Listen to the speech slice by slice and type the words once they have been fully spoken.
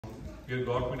We had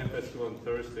Gaura Purnima festival on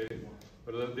Thursday,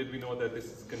 but little did we know that this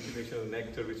is continuation of the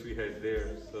nectar which we had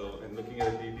there. So, and looking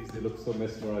at the deities, they look so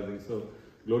mesmerizing. So,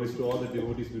 glories to all the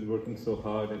devotees who've been working so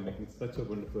hard and making such a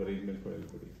wonderful arrangement for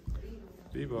everybody.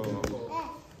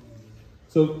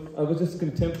 So, I was just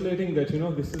contemplating that,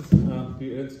 this is the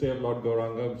 8th day of Lord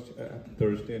Gauranga, which,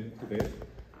 Thursday and today.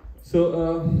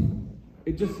 So,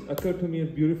 it just occurred to me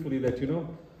beautifully that,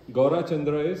 Gaura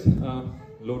Chandra is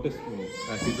lotus moon.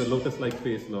 He's a lotus-like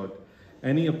face Lord.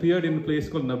 And he appeared in a place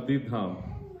called Navadvip Dham.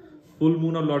 Full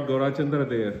moon of Lord Gaura Chandra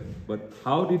there. But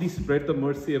how did he spread the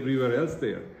mercy everywhere else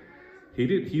there? He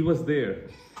did. He was there.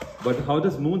 But how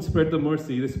does moon spread the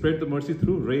mercy? They spread the mercy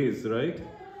through rays, right?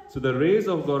 So the rays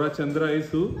of Gaura Chandra is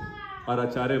who? Our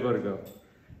Acharya Varga.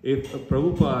 If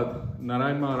Prabhupada,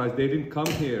 Narayan Maharaj, they didn't come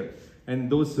here,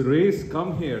 and those rays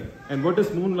come here. And what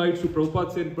does moonlight do?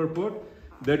 Prabhupada said in purport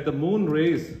that the moon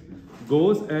rays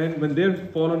goes, and when they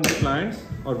fall on the plants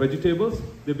or vegetables,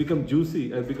 they become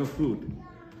juicy and become fruit.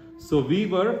 So we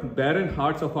were barren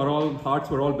hearts of our all hearts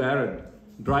were all barren,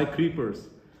 dry creepers.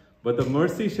 But the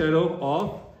mercy shadow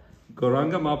of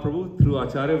Gauranga Mahaprabhu through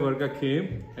Acharya Varga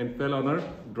came and fell on our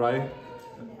dry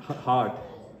heart,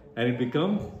 and it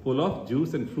became full of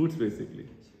juice and fruits basically,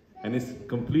 and it's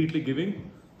completely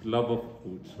giving love of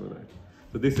foods for that.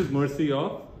 So this is mercy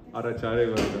of our Acharya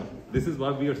Varga. This is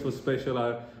why we are so special.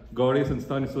 Our Gauriya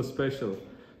Sansthan is so special,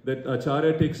 that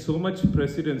Acharya takes so much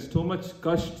precedence, so much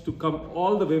kasht to come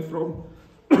all the way from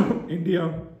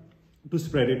India to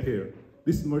spread it here.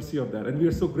 This mercy of that, and we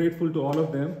are so grateful to all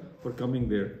of them for coming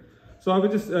there. So I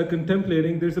was just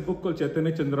contemplating, there's a book called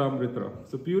Chaitanya Chandramrita.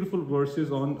 So beautiful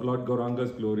verses on Lord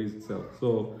Gauranga's glories itself.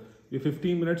 So in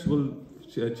 15 minutes we'll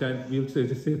chant,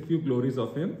 just say a few glories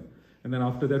of him, and then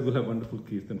after that we'll have wonderful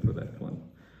kirtan for that one.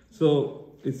 So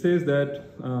it says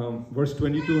that, verse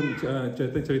 22 in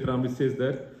Chaitanya Charitamrita says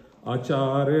that,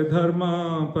 Acharya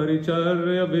Dharma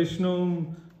Paricharya Vishnu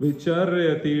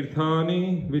Vicharya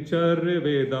Tirthani Vicharya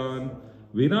Vedan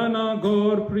Vinana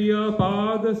Gaur Priya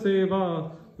Pada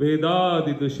Seva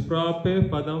Vedadi Dushprape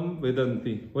Padam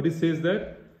Vedanti. What it says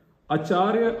that?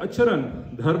 Acharya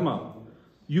Acharan Dharma.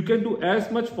 You can do as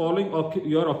much following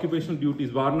your occupational duties,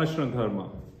 Varnashram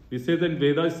Dharma. We say that in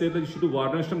Vedas say that you should do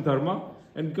Varnashram Dharma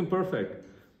and become perfect.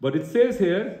 But it says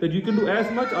here that you can do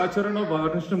as much Acharan of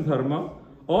Varnashram Dharma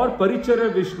or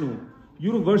Paricharya Vishnu.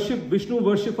 You worship Vishnu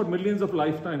worship for millions of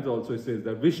lifetimes also, it says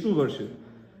that. Vishnu worship.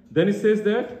 Then it says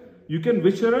that you can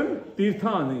Vicharan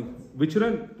Tirthani.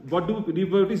 Vicharan, what do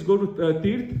devotees go to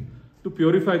Tirth? To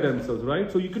purify themselves,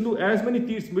 right? So you can do as many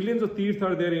Tirths, millions of Tirths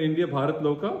are there in India, Bharat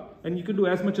Loka, and you can do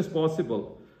as much as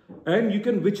possible. And you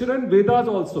can Vicharan Vedas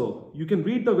also. You can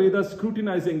read the Vedas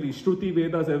scrutinizingly, Shruti,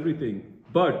 Vedas, everything.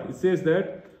 But it says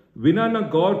that Vinana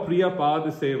Gaur Priya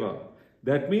Pada Seva.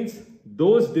 That means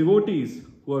those devotees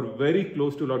who are very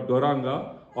close to Lord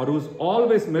Gauranga, or who's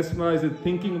always mesmerized in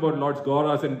thinking about Lord's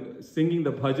Gauras and singing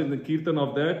the bhajan, the kirtan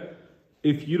of that,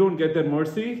 if you don't get their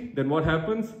mercy, then what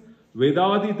happens?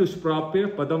 Vedadi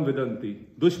dushprapya padam vedanti.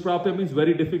 Dushprapya means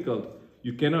very difficult.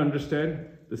 You cannot understand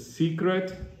the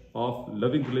secret of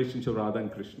loving relationship of Radha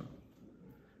and Krishna.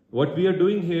 What we are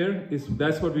doing here is,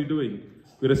 that's what we're doing.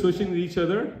 We're associating with each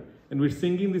other, and we're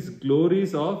singing these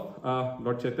glories of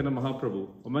Lord Chaitanya Mahaprabhu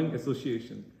among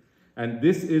association. And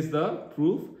this is the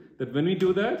proof that when we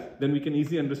do that, then we can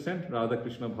easily understand Radha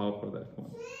Krishna Bhava for that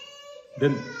one.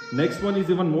 Then next one is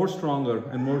even more stronger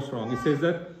and more strong. It says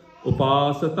that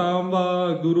Upasatam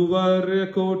va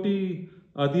Guruvarya Koti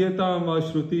Adhyatam va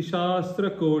Shruti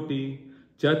Shastra Koti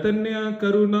Chaitanya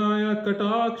Karunaya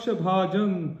Kataksha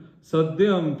Bhajan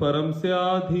Sadyam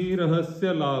Paramsyadhi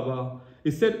Rahasya Labha.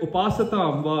 It said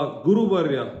Upasatam va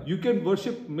Guruvarya. You can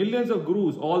worship millions of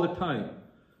gurus all the time.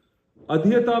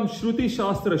 Adhyatam Shruti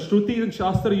Shastra. Shruti and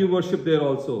Shastra you worship there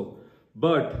also.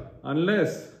 But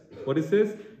unless, what it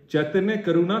says? Chaitanya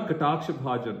Karuna Kataksha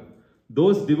Bhajan.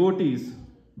 Those devotees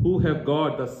who have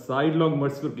got the sidelong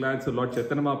merciful glance of Lord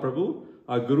Chaitanya Mahaprabhu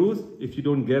are gurus. If you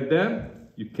don't get them,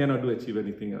 you cannot achieve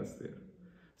anything else there.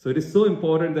 So it is so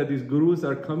important that these gurus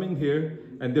are coming here,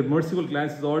 and their merciful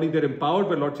glance is already, they're empowered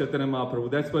by Lord Chaitanya Mahaprabhu.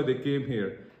 That's why they came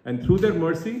here. And through their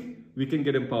mercy, we can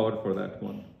get empowered for that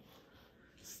one.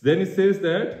 Then it says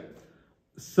that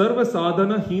Sarva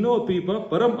Sadhana Hino Pipa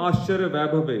Param Ashcharya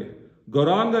Vaibhave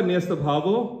Gauranga Nyasta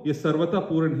Bhavo Ye Sarvata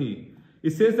Puranhi.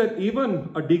 It says that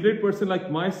even a degraded person like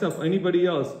myself, anybody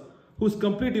else, who's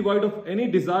completely devoid of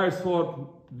any desires for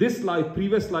this life,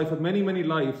 previous life, or many, many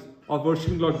lives of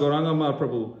worshipping Lord Gauranga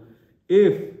Mahaprabhu,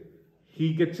 if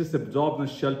he gets just absorbed in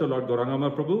the shelter of Lord Gauranga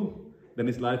Mahaprabhu, then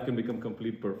his life can become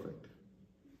complete perfect.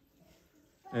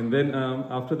 And then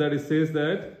after that it says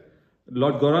that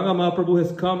Lord Gauranga Mahaprabhu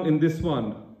has come in this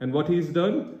one, And what he's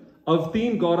done?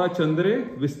 Avteen Gaura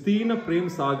Chandre, Vistina Prem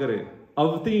Sagare.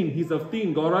 Avteen, he's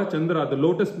Avteen, Gaura Chandra, the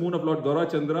lotus moon of Lord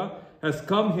Gaura Chandra, has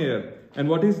come here. And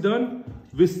what he's done?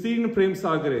 Vistina Prem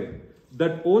Sagare.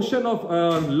 That ocean of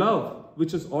love,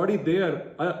 which is already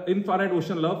there, infinite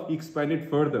ocean love, he expanded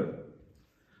further.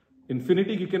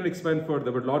 Infinity you cannot expand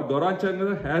further, but Lord Gaura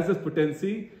Chandra has this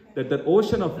potency that the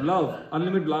ocean of love,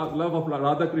 unlimited love of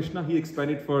Radha Krishna, he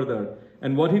expanded further.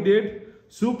 And what he did?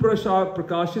 Suprasha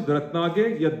Prakashit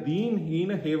Ratnage Yadin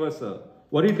Hina Hevasa.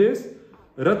 What it is?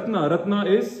 Ratna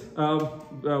is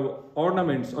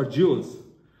ornaments or jewels.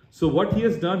 So what he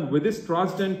has done with this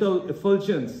transcendental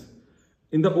effulgence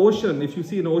in the ocean, if you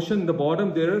see an ocean in the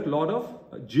bottom, there are a lot of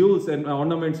jewels and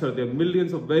ornaments are there,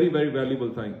 millions of very, very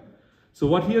valuable things. So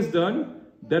what he has done,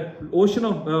 that ocean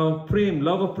of prem,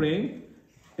 love of prem,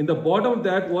 in the bottom of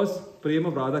that was prem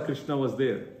of Radha Krishna was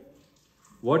there.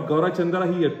 What Gaura Chandra,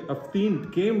 he had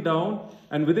came down,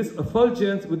 and with his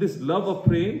effulgence, with his love of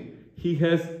prem, he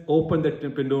has opened that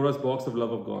Pandora's box of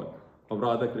love of God, of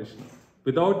Radha Krishna.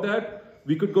 Without that,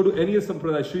 we could go to any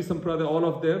Sampradaya, Sri Sampradaya, all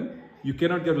of them, you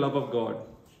cannot get love of God.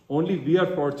 Only we are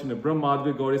fortunate, Brahma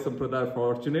Madhva Gauri Sampradaya are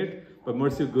fortunate, by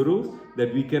mercy of Gurus,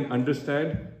 that we can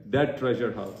understand that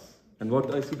treasure house. And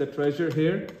what I see the treasure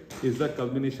here is the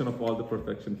culmination of all the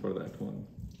perfection for that one.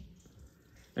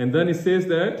 And then it says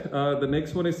that, the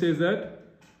next one it says that,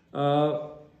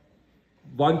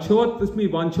 Vanchotasmi,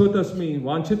 Vanchotasmi,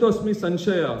 Vanchitosmi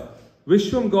Sanshaya,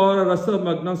 Vishwam Gaura Rasa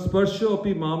Magnam Sparsho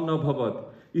Api Mamna Bhavat.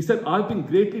 He said, I've been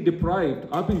greatly deprived.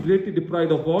 I've been greatly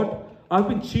deprived of what? I've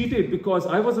been cheated because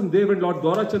I wasn't there when Lord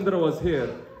Gaura Chandra was here.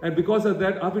 And because of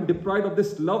that, I've been deprived of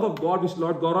this love of God which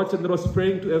Lord Gaura Chandra was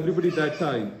praying to everybody that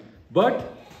time.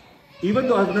 But even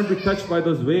though I have not been touched by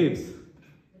those waves,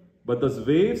 but those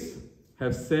waves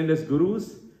have sent as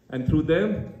gurus, and through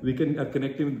them we are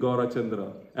connecting with Gaura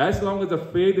Chandra. As long as the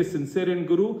faith is sincere in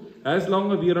Guru, as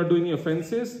long as we are not doing any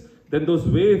offenses, then those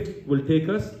waves will take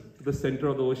us to the center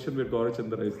of the ocean where Gaura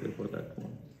Chandra is there for that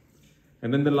one.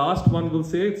 And then the last one will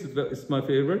say, it's my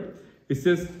favorite. It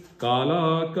says,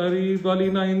 Kala Kari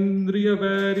Valina Indriya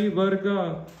Vari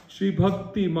Varga Shri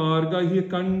Bhakti Marga Hi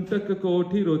Kantaka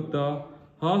Koti Ruddha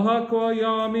Haha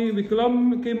Kwayami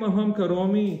Viklam Kimaham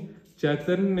Karomi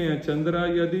Chaitanya Chandra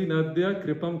Yadi Nadya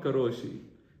Kripam Karoshi.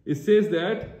 It says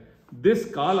that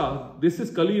this Kala, this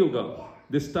is Kali Yuga.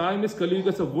 This time is Kali Yuga,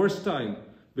 it's a worst time.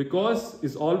 Because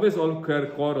it's always all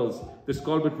quarrels. This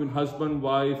quarrel between husband,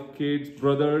 wife, kids,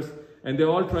 brothers, and they're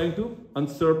all trying to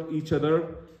usurp each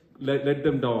other, let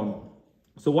them down.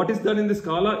 So what is done in this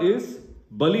Kala is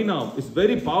Bali now. It's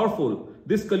very powerful.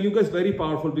 This Kali Yuga is very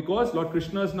powerful because Lord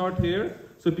Krishna is not here.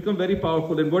 So it becomes very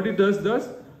powerful. And what it does,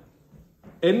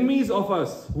 enemies of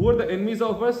us. Who are the enemies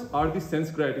of us? Are the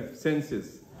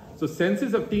senses. So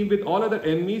senses have teamed with all other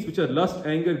enemies, which are lust,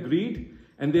 anger, greed.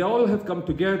 And they all have come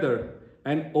together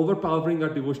and overpowering our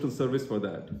devotional service for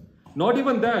that. Not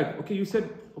even that. Okay, you said,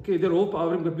 okay, they're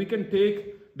overpowering, but we can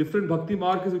take different bhakti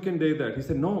margas, we can do that. He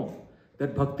said, no.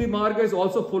 That bhakti marga is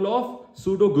also full of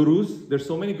pseudo-gurus. There's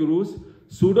so many gurus,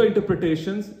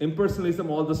 pseudo-interpretations, impersonalism,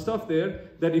 all the stuff there,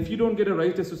 that if you don't get a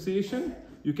right association,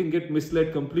 you can get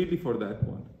misled completely for that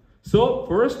one. So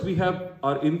first we have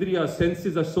our indriya,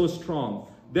 senses are so strong.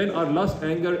 Then our lust,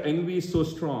 anger, envy is so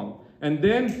strong. And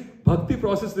then bhakti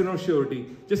process, there is no surety.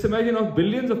 Just imagine of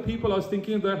billions of people, I was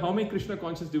thinking that how many Krishna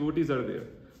conscious devotees are there?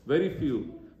 Very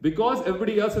few. Because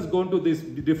everybody else has gone to these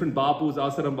different bapus,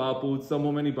 asaram bapus, so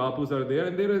many bapus are there,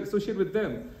 and they're associated with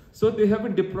them. So they have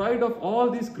been deprived of all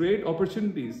these great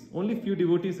opportunities. Only few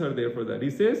devotees are there for that.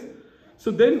 He says, so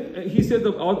then he says,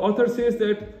 the author says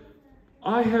that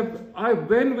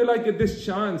when will I get this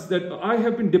chance that I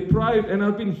have been deprived and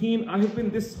I've been heen, I have been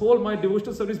this whole, my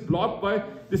devotional service blocked by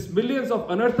this millions of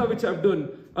anartha which I've done.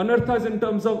 Anarthas in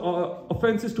terms of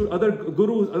offenses to other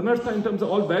gurus, anartha in terms of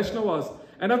all Vaishnavas.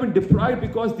 And I've been deprived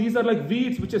because these are like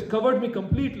weeds which has covered me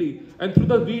completely. And through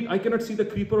the weed, I cannot see the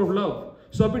creeper of love.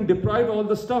 So I've been deprived of all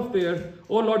the stuff there.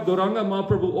 Oh Lord Gauranga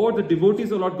Mahaprabhu, or the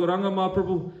devotees of Lord Gauranga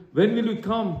Mahaprabhu, when will you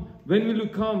come? When will you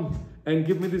come and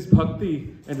give me this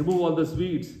bhakti and remove all those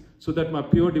weeds so that my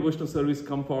pure devotional service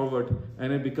come forward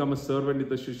and I become a servant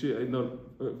in the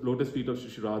lotus feet of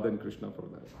Shri Radha and Krishna for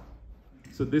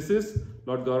that. So this is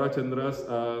Lord Gaura Chandra's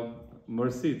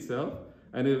mercy itself.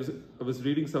 And I was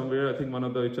reading somewhere, I think one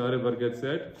of the Acharya Varga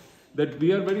said, that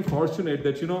we are very fortunate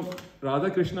that,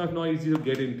 Radha Krishna is not easy to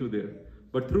get into there.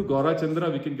 But through Gaura Chandra,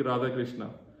 we can get Radha Krishna.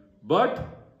 But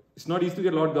it's not easy to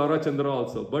get Lord Gaura Chandra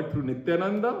also. But through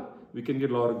Nityananda, we can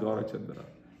get Lord Gaura Chandra.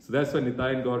 So that's why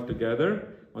Nitai and Gaur together,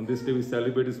 on this day we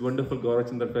celebrate this wonderful Gaura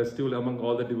Chandra festival among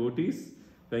all the devotees.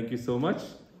 Thank you so much.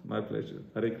 My pleasure.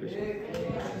 Hare Krishna.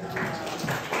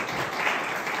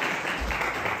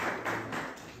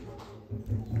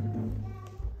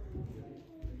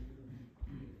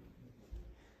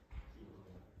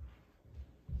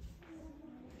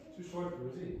 Too short,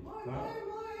 Rosie. More.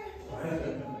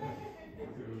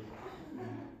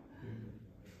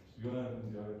 You're gonna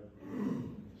enjoy it.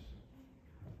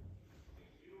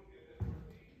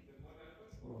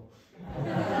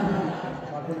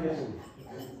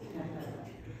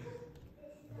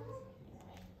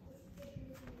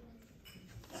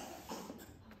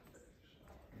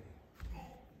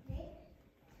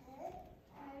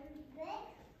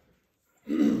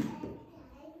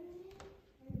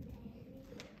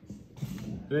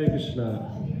 Hare Krishna.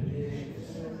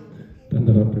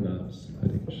 Bandhav Pranams.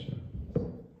 Hare Krishna.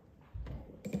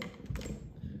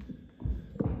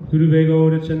 Guruve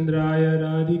Gaura Chandraya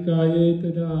Radhikaye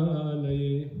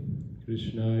Tadalaye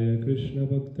Krishnaya Krishna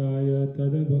Bhaktaya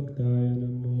Tada Bhaktaya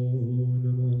Namo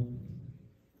Namah.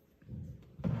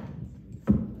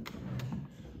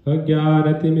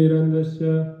 Ajnanati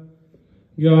Mirandasya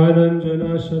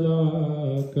Jnananjana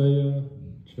Shalakaya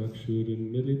Chakshurun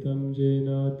Militam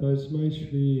Jena Tasmai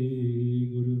Shri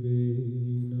Guruve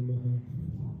Namaha.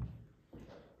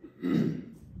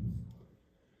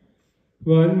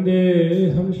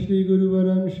 Vandeham Shri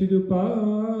Guruvaram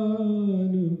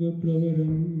Shridupanuga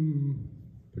Pravaram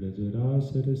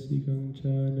Prajarasarasikam Cha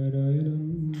Narayanam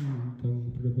Tam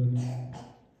Prabhanam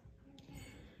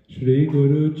Shri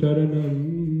Guru Charanam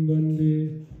Vande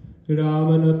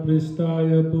Ramana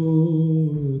Pristaya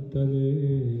Bhutale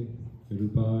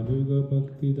Rupanuga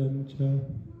Bhakti Damcha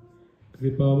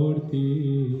Kripamurti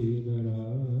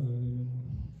Narayanam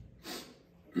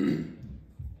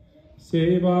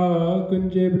Seva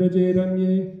Kunje Braje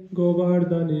Ramye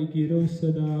Govardhane Giro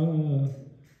Sada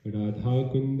Radha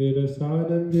Kunde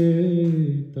Rasanande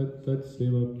Tat Tat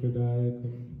Seva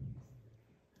Pradayakam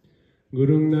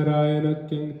Gurung Narayana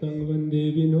Kyankang Vande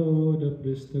Vinoda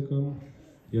Pristakam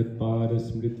Yat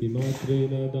Parasmriti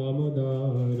Matrena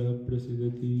Damodara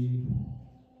Prasidati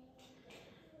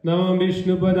Nam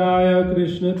Vishnu Padaya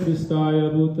Krishna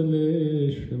Pristaya Bhutale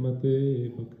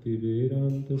Shrimate Bhakti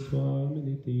Vedanta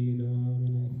Swaminiti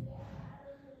Namane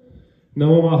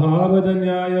Namo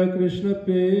Mahavadanyaya Krishna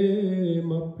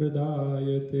Prema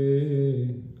Pradayate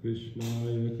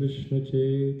Krishnaya Krishna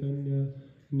Chaitanya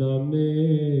Namne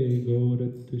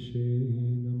Gauratashe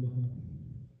Namaha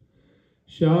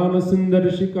Shyama Sundar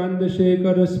Shikanda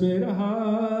Shekhara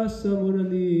Smeraha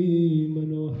Samurali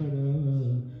Manohara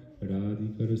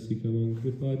Radhikarasikamam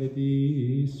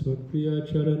Kripaditi Swapriya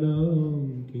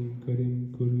Charanam Kinkarim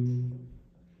Kuru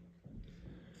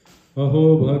Aho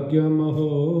Bhagyam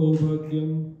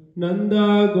Nanda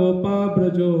Gopa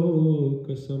Brajo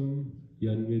Kasam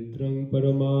Yanvitrang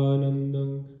Paramanandam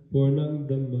Purnam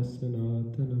Brahma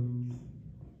Sanatanam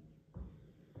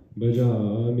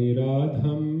Bhajami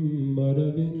Radham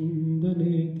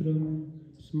Aravindanetram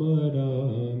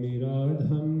Smarami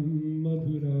Radham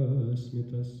Madhura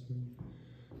Smitasam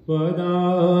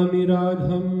Vadami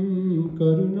Radham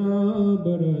Karuna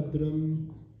Baradram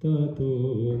Tato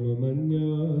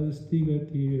Mamanyasti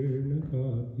Gatirna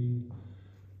Kapi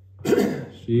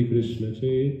Shri Krishna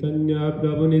Chaitanya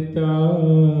Prabhu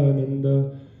Nityananda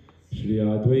Shri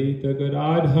Advaita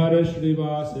Gadadhara Shri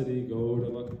Vasari Gaura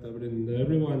Bhakta Vrinda.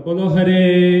 Everyone, Bolo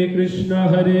Hare Krishna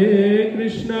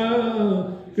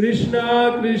Krishna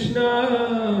Krishna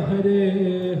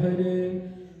Hare Hare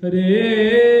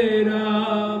Hare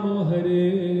Rama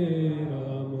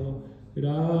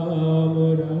Rama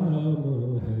Rama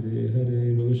Hare Hare.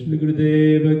 Shri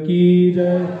Gurudeva Ki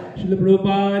Jai, Shri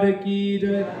Prabhupada Ki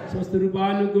Jai, Samasta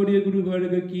Rupanu Gauriya Guru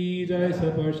Varga Ki Jai,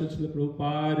 Saparshad Shri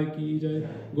Prabhupada Ki Jai,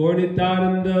 Gaur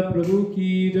Nityananda Prabhu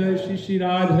Ki Jai, Shri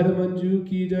Radhara Manju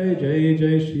Ki Jai, Jai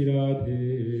Jai Shri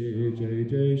Radhe, Jai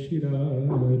Jai Shri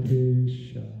Radhe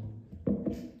Shyam.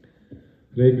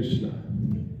 Hare Krishna.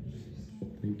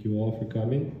 Thank you all for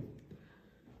coming.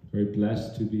 Very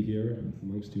blessed to be here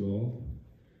amongst you all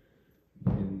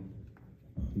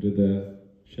under the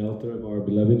shelter of our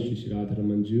beloved Shri Radhara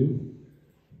Manju,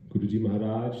 Guruji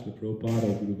Maharaj, the Prabhupada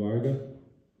of Guru Varga,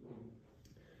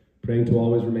 praying to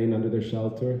always remain under their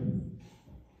shelter.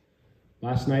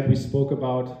 Last night we spoke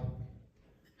about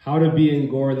how to be in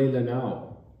Gaur Leela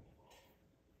now,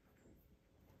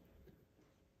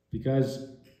 because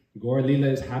Gaur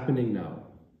Leela is happening now.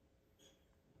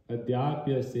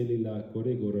 Adhyapya se Leela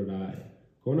kore Gaura Rai,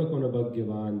 kona kona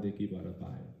bhagyavan deki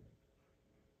barapai.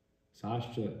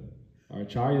 Sastra, our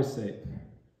acharyas say,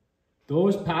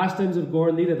 those pastimes of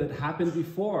Gaur Leela that happened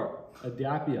before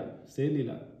Adhyapya, Se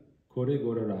Leela, Kore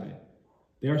Gaura Rai,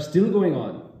 they are still going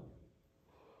on.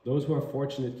 Those who are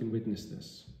fortunate can witness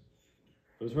this.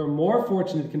 Those who are more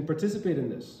fortunate can participate in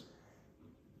this.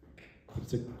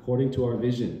 It's according to our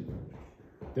vision.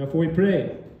 Therefore we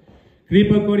pray.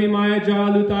 Kripa kori maya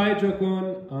jalutai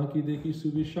chakon anki dekhi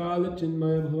subishal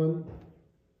chinmaya bhavan.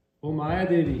 Oh Maya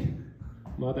Devi,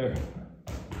 Mother,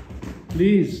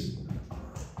 please.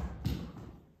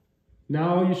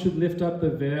 Now you should lift up the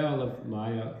veil of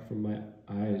Maya from my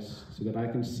eyes so that I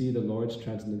can see the Lord's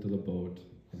transcendental abode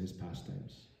and his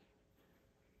pastimes.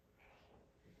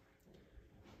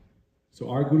 So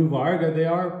our Guru Varga, they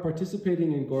are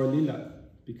participating in Gaur Lila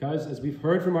because, as we've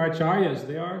heard from our Acharyas,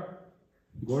 they are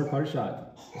Gaur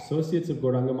Parshad, associates of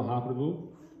Gauranga Mahaprabhu,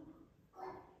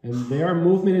 and their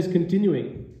movement is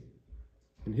continuing,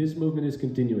 and his movement is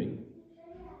continuing.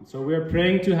 And so we are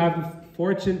praying to have the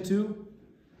fortune to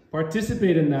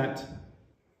participate in that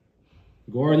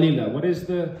Gaur Lila. What is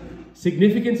the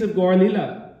significance of Gaur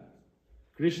Lila?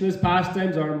 Krishna's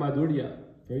pastimes are Madhurya,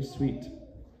 very sweet.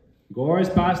 Gaur's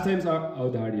pastimes are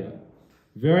Audharya,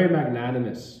 very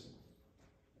magnanimous.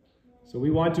 So we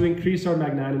want to increase our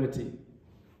magnanimity.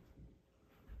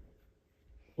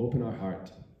 Open our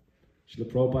heart. Srila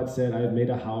Prabhupada said, I have made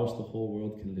a house the whole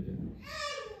world can live in.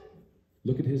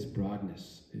 Look at his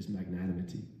broadness, his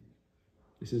magnanimity.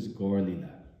 This is Gaur Lila.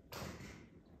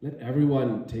 Let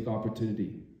everyone take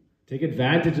opportunity. Take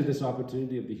advantage of this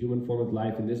opportunity of the human form of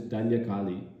life in this Danya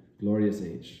Kali, glorious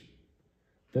age.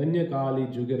 Danya Kali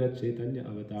Jugara Chaitanya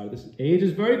Avatar. This age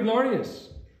is very glorious.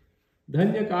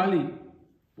 Danya Kali.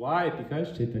 Why?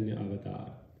 Because Chaitanya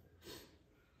Avatar.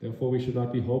 Therefore we should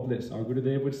not be hopeless. Our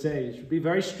Gurudev would say, you should be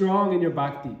very strong in your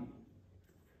bhakti.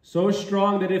 So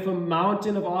strong that if a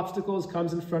mountain of obstacles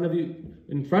comes in front of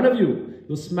you,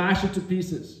 you'll smash it to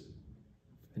pieces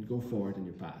and go forward in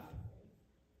your path.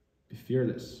 Be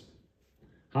fearless.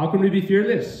 How can we be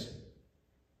fearless?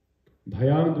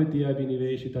 Bhayam dvitiya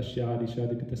viniveshitasya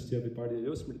adishadipitasya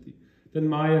vipardiyo smriti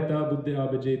tanmayata buddhya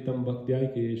abhajetam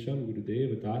bhaktyayikesham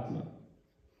gurudevatatma.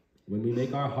 When we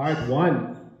make our heart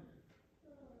one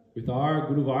with our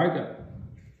Guru Varga,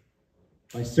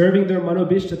 by serving their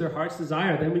manobishta, their heart's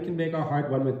desire, then we can make our heart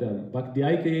one with them.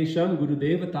 Bhaktyayikesham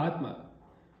gurudevatatma.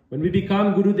 When we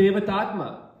become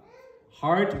gurudevatatma,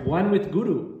 heart one with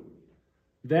Guru,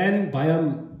 then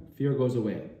bhayam, fear goes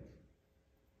away.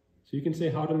 So you can say,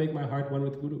 how to make my heart one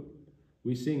with Guru?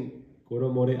 We sing, Koro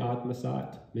more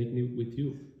atmasat, make me with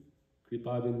you.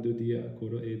 Kripa bindu diya,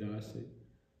 koro edase.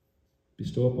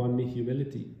 Bestow upon me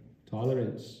humility,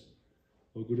 tolerance.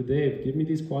 Oh Gurudev, give me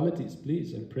these qualities,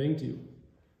 please. I'm praying to you.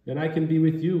 Then I can be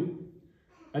with you.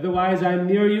 Otherwise, I'm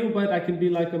near you, but I can be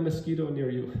like a mosquito near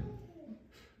you.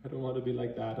 I don't want to be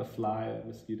like that, a fly, a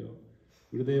mosquito.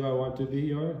 Gurudev, I want to be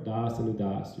your das and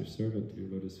udas, your servant, your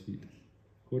lotus feet.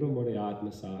 Koro more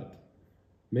atma sat.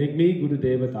 Make me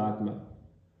Gurudevat Atma.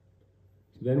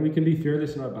 So then we can be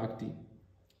fearless in our bhakti.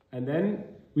 And then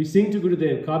we sing to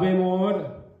Gurudev, Kabe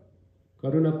more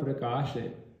karuna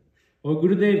prakashe. Oh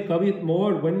Gurudev, Kabit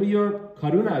more, when will your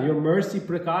karuna, your mercy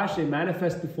prakashe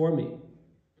manifest before me?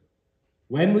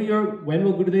 When will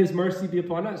Gurudev's mercy be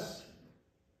upon us?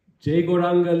 Jai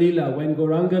Gauranga Lila, when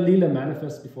Gauranga Lila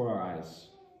manifests before our eyes.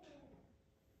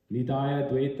 Nitaya,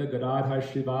 Dvaita, Gadadhar,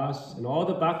 Shrivas, and all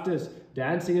the bhaktas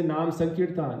dancing in Nam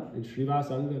Sankirtan, in Shrivas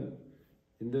Angan,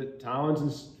 in the towns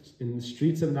and in the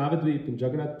streets of Navadvip, in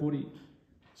Jagannath Puri.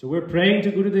 So we're praying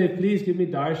to Gurudev, please give me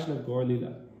darshan of Gaur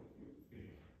Lila.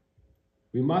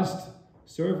 We must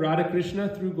serve Radha Krishna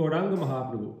through Gauranga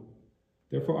Mahaprabhu.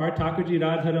 Therefore our Thakurji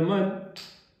Radharaman,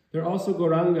 they're also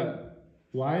Gauranga.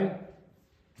 Why?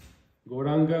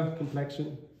 Gauranga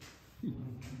complexion.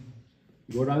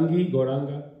 Gaurangi,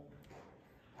 Gauranga.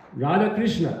 Radha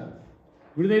Krishna.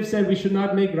 Gurudev said we should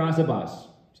not make rasabas.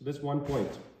 So that's one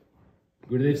point.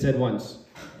 Gurudev said once.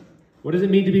 What does it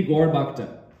mean to be Gaur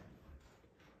Bhakta?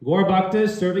 Gaur Bhakta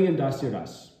is serving in Dasya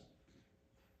Ras.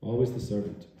 Always the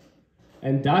servant.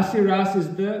 And Dasya Ras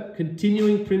is the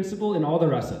continuing principle in all the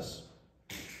rasas.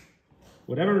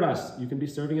 Whatever ras, you can be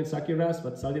serving in Sakya Ras,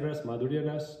 Vatsalya Ras, Madhurya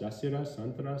Ras, Dasya Ras,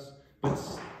 Santa Ras. But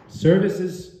service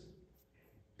is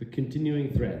the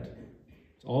continuing thread.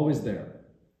 It's always there.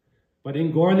 But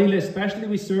in Gaur Lila especially,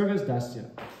 we serve as Dasya.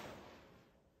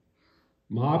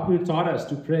 Mahaprabhu taught us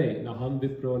to pray. Naham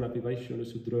vipro napi vaishyo na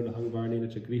sudro nahang varne na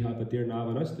chakriha patir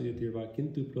navanastu yatirva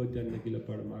kintu prodyan nagila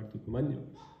paramartu kumanyo.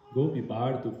 Gopi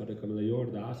bartu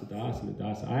parakamalayor das das na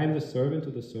das. I am the servant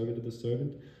of the servant of the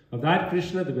servant of that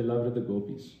Krishna, the beloved of the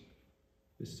gopis.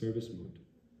 This service mood.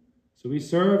 So we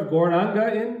serve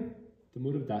Gauranga in the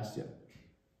mood of Dasya.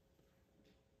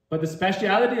 But the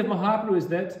speciality of Mahaprabhu is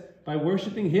that by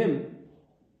worshipping him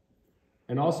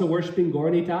and also worshipping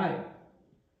Gaur Nitai,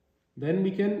 then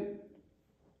we can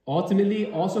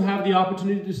ultimately also have the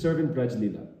opportunity to serve in Braj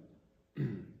Leela,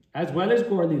 as well as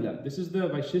Gaur Leela. This is the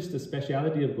Vaishishta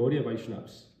speciality of Gaudiya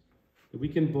Vaishnavas. That we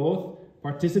can both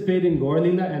participate in Gaur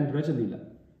Leela and Braj Leela.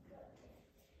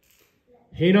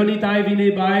 Nitai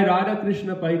Vine Bai Radha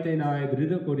Krishna Paite Nai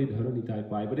Drida Kori Dharo Nitai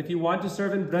Pai. But if you want to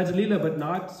serve in Braj Leela but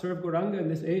not serve Gauranga in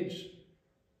this age,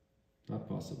 not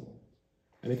possible.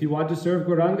 And if you want to serve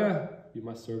Gauranga, you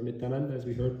must serve Nityananda, as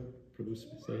we heard Prabhu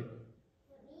say.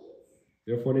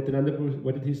 Therefore, Nityananda,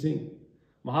 what did he sing?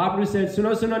 Mahaprabhu said,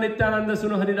 Suno Suno Nityananda,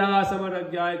 Suno Haridas,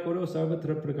 Amaragyai, Koro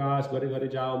Sarvatra Prakash, Gare Gare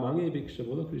Jao, Mange Bhiksha,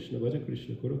 Bolo Krishna, Bhaja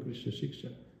Krishna, Koro Krishna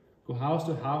Shiksha. Go house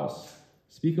to house,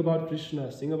 speak about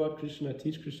Krishna, sing about Krishna,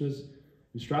 teach Krishna's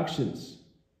instructions.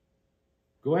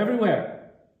 Go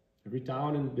everywhere, every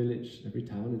town and village, every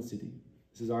town and city.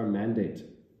 This is our mandate.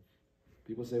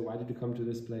 People say, why did you come to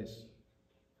this place?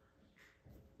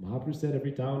 Mahaprabhu said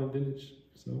every town and village,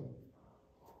 so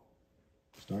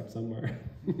start somewhere.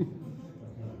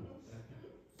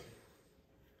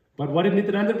 But what did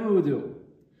Nityananda Prabhu do?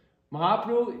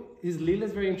 Mahaprabhu, his Leela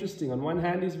is very interesting. On one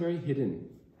hand, he's very hidden.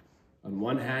 On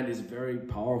one hand, he's very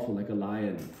powerful, like a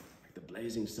lion, like the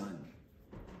blazing sun.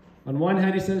 On one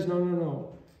hand, he says, no, no,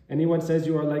 no. Anyone says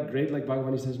you are like great like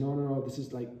Bhagavan, he says, no, no, no, this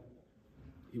is like,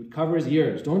 he would cover his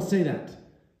ears. Don't say that.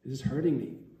 This is hurting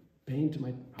me. Pain to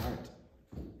my heart.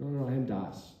 No, no, I am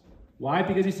Das. Why?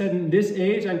 Because he said, in this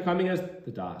age, I'm coming as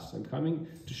the Das. I'm coming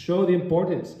to show the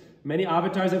importance. Many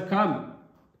avatars have come,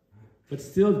 but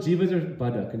still jivas are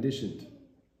bada, conditioned.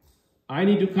 I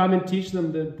need to come and teach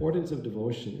them the importance of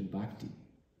devotion and bhakti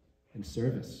and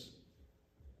service.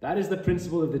 That is the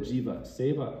principle of the jiva,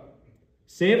 seva.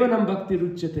 Sevanam bhakti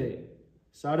ruchyate.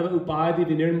 Sarva upadi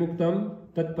vinirmuktam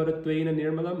tatparatveina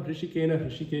nirmalam hrishikena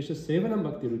hrishikesha sevanam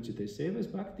bhakti ruchyate. Seva is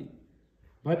bhakti,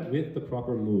 but with the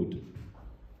proper mood.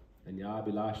 Anya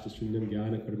bilashta shunyam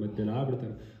jnana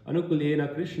karmadyanavritam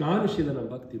anukulena krishnanushilanam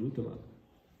bhakti rutama.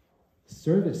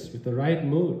 Service with the right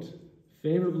mood,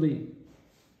 favorably,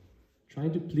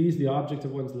 trying to please the object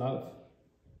of one's love.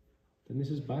 Then this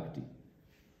is bhakti.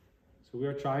 So we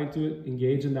are trying to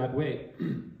engage in that way.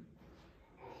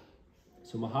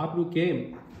 So Mahaprabhu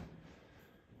came.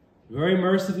 Very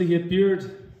mercifully he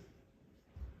appeared.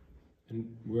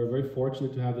 And we are very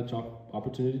fortunate to have the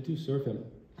opportunity to serve him.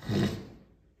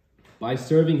 By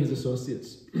serving his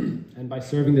associates and by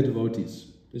serving the devotees.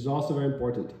 This is also very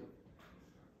important.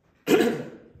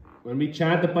 When we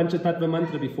chant the Panchatattva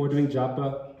mantra before doing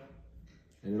japa,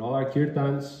 and in all our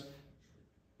kirtans,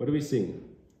 what do we sing?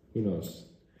 Who knows?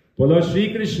 Bolo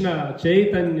Shri Krishna,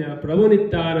 Chaitanya, Prabhu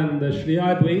Nityananda, Shri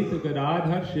Advaita,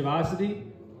 Gadadhar, Shivasadi,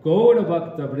 Gaura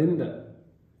Bhakta Vrinda.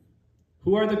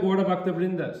 Who are the Gaura Bhakta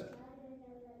Vrindas?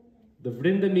 The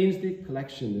Vrinda means the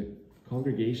collection, the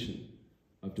congregation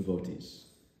of devotees.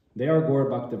 They are Gaura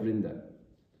Bhakta Vrinda.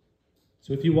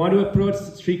 So if you want to approach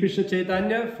Sri Krishna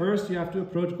Chaitanya, first you have to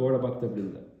approach Gaura Bhakta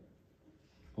Vrinda.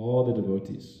 All the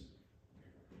devotees.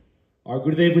 Our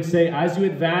Gurudev would say, as you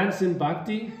advance in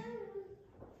bhakti,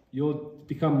 you'll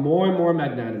become more and more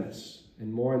magnanimous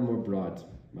and more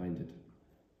broad-minded.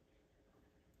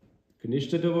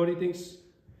 Kanishta devotee thinks,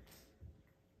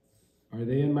 are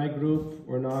they in my group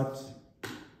or not?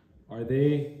 Are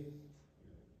they,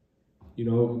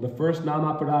 the first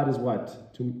namaparad is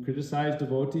what? To criticize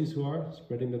devotees who are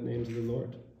spreading the names of the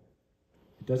Lord.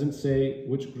 It doesn't say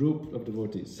which group of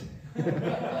devotees.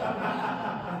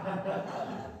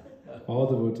 All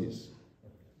devotees.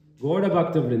 Gaura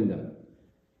Bhakta Vrinda.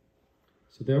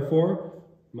 So therefore,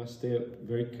 must stay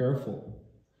very careful.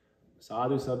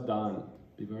 Sadhu Sabdan,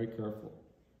 be very careful.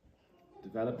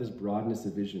 Develop this broadness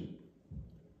of vision.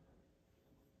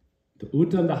 The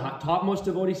Uttam, the topmost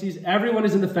devotee, sees everyone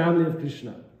is in the family of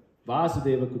Krishna.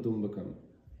 Vasudeva Kutumbakam.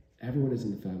 Everyone is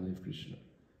in the family of Krishna.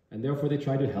 And therefore they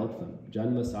try to help them.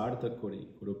 Janma Sartha Kori,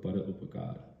 Kurupara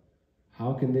Upakar.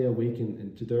 How can they awaken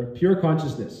into their pure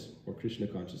consciousness or Krishna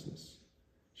consciousness?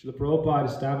 Srila Prabhupada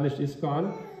established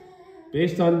Iskcon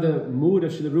based on the mood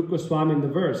of Srila Rupa Goswami in the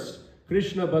verse.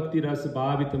 Krishna Bhakti Rasa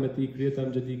Bhavitamati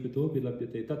Kriyatam Jati Kuto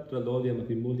Vilabhyate Tatra Lolyam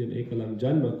Apimulyam Ekalam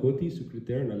Janma Koti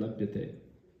Sukriterna Labhyate.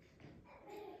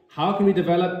 How can we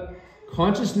develop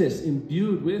consciousness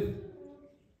imbued with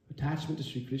attachment to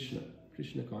Sri Krishna?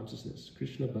 Krishna consciousness,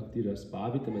 Krishna Bhakti Rasa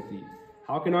Bhavitamati.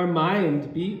 How can our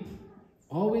mind be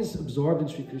always absorbed in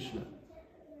Sri Krishna?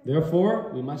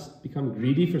 Therefore, we must become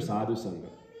greedy for sadhu sangha.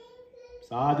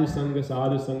 Sadhu sangha,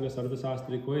 sarva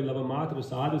sastri koi, lava matra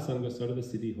sadhu sangha, sarva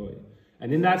siddhi hoy.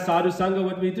 And in that sadhu sangha,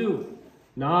 what we do?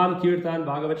 Nam kirtan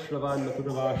bhagavat shravan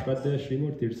maturava shraddha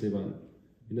srimurtir sevan.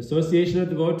 In association of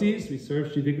devotees, we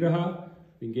serve Shri Vigraha,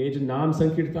 we engage in Nam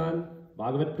Sankirtan,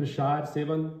 Bhagavat Prasad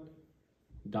Sevan,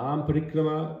 Dham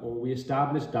Parikrama, or we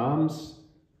establish Dhams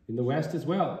in the West as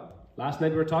well. Last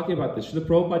night we were talking about this. Srila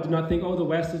Prabhupada did not think, oh, the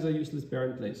West is a useless,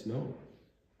 barren place. No.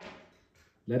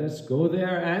 Let us go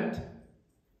there and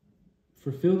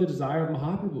fulfill the desire of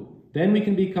Mahaprabhu. Then we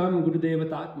can become Gurudeva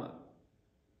Tatma.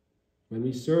 When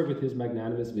we serve with his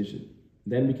magnanimous vision,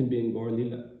 then we can be in Gaur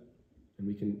Lila. And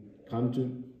we can come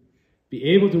to be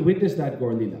able to witness that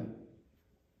Gaur Lila.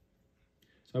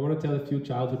 So I want to tell a few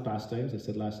childhood pastimes. I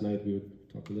said last night we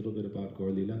would talk a little bit about Gaur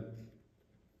Lila.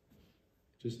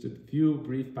 Just a few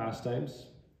brief pastimes.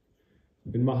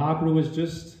 When Mahaprabhu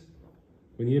was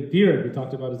when he appeared, we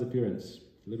talked about his appearance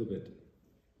a little bit.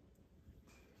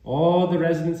 All the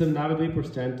residents of Navadvip were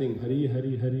chanting, Hari,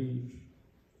 Hari, Hari.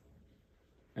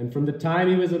 And from the time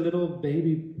he was a little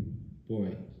baby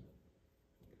boy,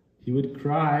 he would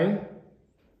cry,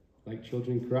 like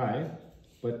children cry,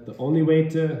 but the only way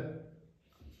to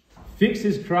fix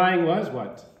his crying was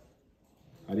what?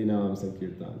 Harinam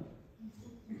Sankirtan.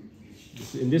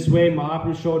 In this way,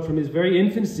 Mahaprabhu showed from his very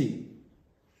infancy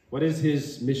what is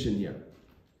his mission here.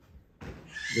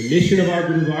 The mission of our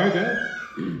Guru Varga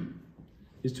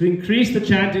is to increase the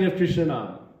chanting of Krishna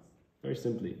Nam. Very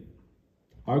simply.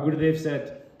 Our Gurudev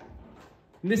said,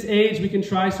 in this age we can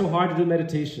try so hard to do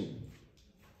meditation.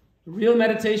 The real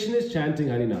meditation is chanting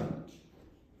Harinam.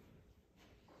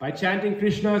 By chanting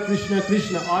Krishna, Krishna,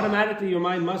 Krishna, automatically your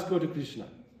mind must go to Krishna.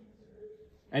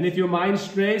 And if your mind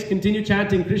strays, continue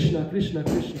chanting Krishna, Krishna,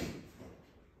 Krishna.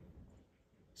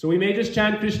 So we may just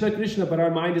chant Krishna, Krishna, but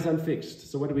our mind is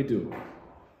unfixed. So what do?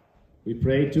 We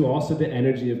pray to also the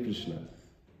energy of Krishna,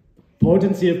 the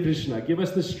potency of Krishna. Give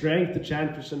us the strength to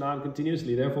chant Krishna Nam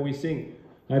continuously. Therefore we sing,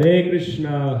 Hare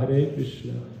Krishna,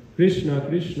 Krishna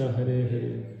Krishna, Hare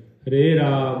Hare, Hare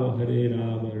Rama,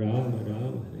 Rama Rama,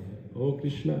 Hare. Oh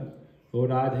Krishna, oh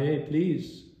Radhe,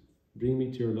 please bring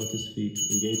me to your lotus feet,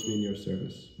 engage me in your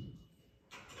service.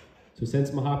 So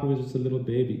since Mahaprabhu was just a little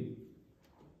baby,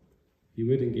 he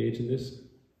would engage in this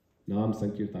Nam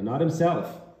Sankirtan, not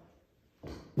himself.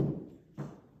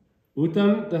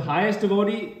 Uttam, the highest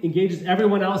devotee, engages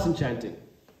everyone else in chanting.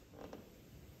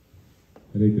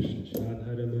 Hare Krishna,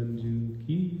 Shadhara Manju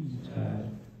Ki Jai.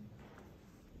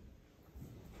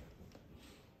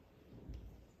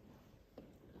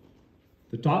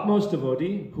 The topmost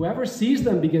devotee, whoever sees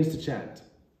them begins to chant.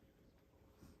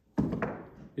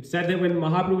 It's said that when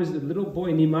Mahaprabhu was a little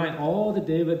boy, Nimai, all the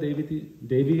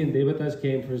Devi and Devatas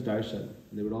came for his darshan.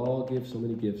 And they would all give so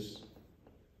many gifts.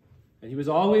 And he was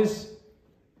always,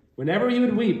 whenever he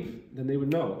would weep, then they would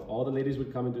know. All the ladies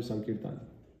would come and do Sankirtan.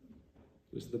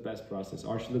 This is the best process.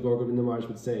 Our Srila Gaura Govinda Maharaj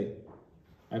would say,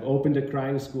 I've opened a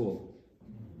crying school.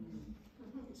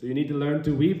 So you need to learn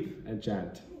to weep and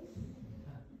chant.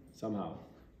 Somehow.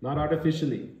 Not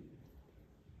artificially.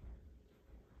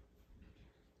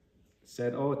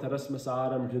 Said, oh,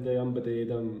 tarasmasaram hridayam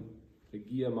badedam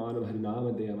giyamanam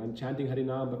harinamadeyam. I'm chanting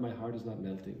Harinam, but my heart is not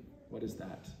melting. What is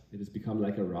that? It has become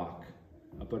like a rock.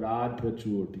 Aparad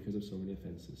prachur, because of so many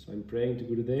offenses. So I'm praying to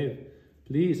Gurudev,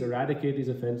 please eradicate these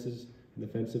offenses and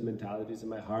offensive mentalities in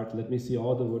my heart. Let me see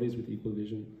all devotees with equal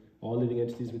vision, all living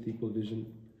entities with equal vision,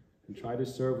 and try to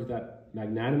serve with that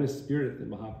magnanimous spirit that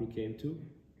Mahaprabhu came to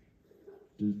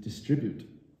distribute.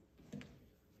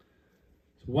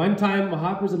 So one time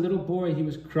Mahaprabhu was a little boy, he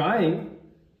was crying,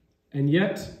 and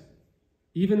yet,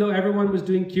 even though everyone was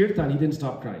doing kirtan, he didn't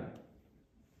stop crying.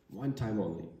 One time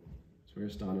only. It's very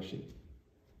astonishing.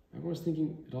 Everyone was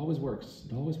thinking, it always works,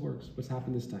 it always works. What's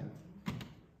happened this time?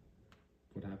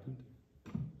 What happened?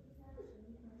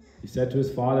 He said to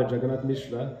his father, Jagannath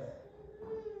Mishra,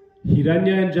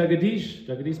 Hiranya and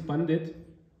Jagadish Pandit,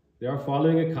 they are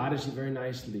following Ekadashi very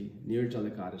nicely, Nirjala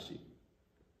Ekadashi.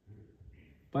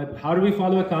 But how do we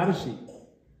follow Ekadashi?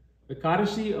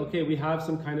 Ekadashi, okay, we have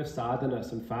some kind of sadhana,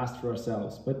 some fast for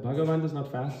ourselves, but Bhagavan does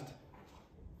not fast.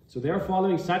 So they are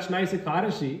following such nice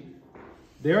Ekadashi,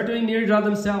 they are doing Nirjala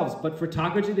themselves, but for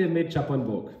Thakurji they have made Chapan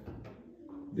Bhog.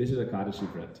 This is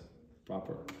Ekadashi bread,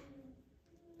 proper.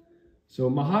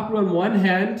 So Mahaprabhu on one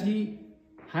hand, he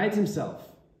hides himself,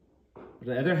 but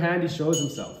on the other hand, he shows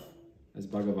himself as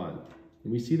Bhagavan.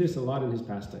 And we see this a lot in his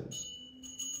pastimes.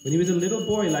 When he was a little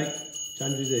boy, like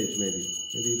Chandri's age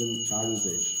maybe even Charu's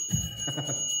age,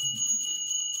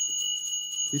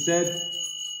 he said,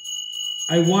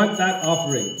 I want that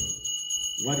offering,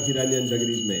 what Hiranya and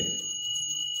Jagadish made.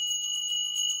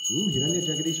 Ooh, Hiranya and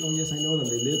Jagadish, oh yes, I know them,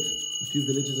 they live a few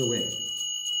villages away.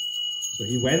 So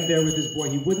he went there with his boy,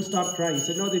 he wouldn't stop crying. He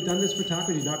said, no, they've done this for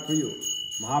Thakurji, not for you.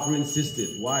 Mahaprabhu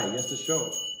insisted. Why? He has to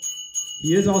show.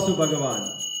 He is also Bhagavan,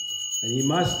 and he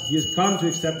has come to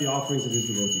accept the offerings of his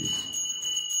devotees.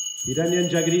 Hiranya and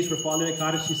Jagadish were following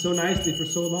Ekadashi so nicely for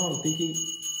so long, thinking,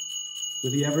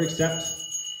 will he ever accept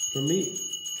from me?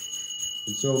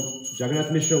 And so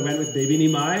Jagannath Mishra went with Devi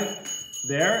Nimai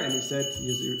there, and he said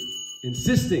he's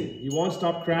insisting. He won't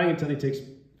stop crying until he takes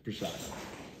prasad.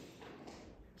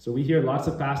 So we hear lots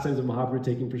of pastimes of Mahaprabhu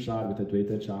taking prasad with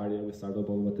Advaita Acharya, with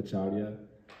Sarvabhauma Bhattacharya.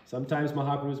 Sometimes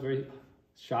Mahaprabhu is very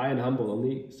shy and humble,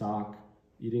 only sak,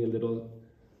 eating a little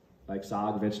like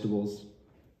sag, vegetables.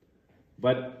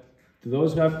 But to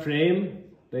those who have prem,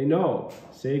 they know.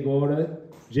 Say Gaura,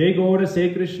 Jai Gaura,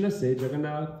 say Krishna, say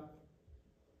Jagannath.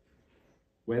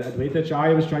 When Advaita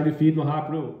Acharya was trying to feed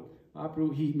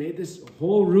Mahaprabhu, he made this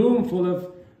whole room full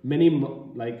of many,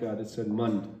 this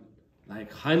mund,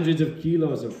 like hundreds of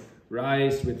kilos of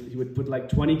rice. He would put like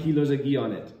 20 kilos of ghee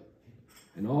on it.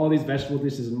 And all these vegetable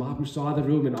dishes. And Mahaprabhu saw the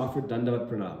room and offered dandavat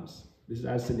pranams. This is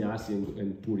as sannyasi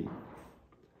in Puri.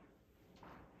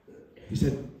 He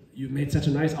said, you made such a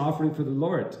nice offering for the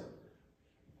Lord.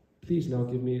 Please now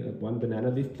give me one banana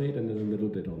leaf plate and then a little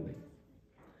bit only.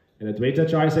 And Advaita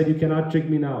Acharya said, you cannot trick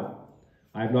me now.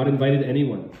 I have not invited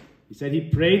anyone. He said he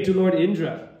prayed to Lord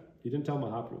Indra. He didn't tell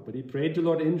Mahaprabhu, but he prayed to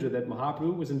Lord Indra that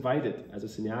Mahaprabhu was invited as a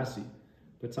sannyasi.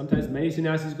 But sometimes many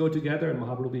sannyasis go together and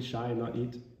Mahaprabhu will be shy and not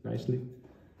eat nicely.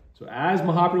 So as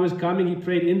Mahaprabhu was coming, he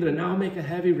prayed Indra, now make a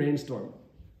heavy rainstorm.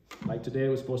 Like today it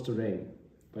was supposed to rain,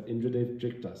 but Indradev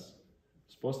tricked us.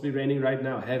 It's supposed to be raining right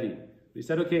now, heavy. He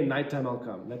said, okay, nighttime I'll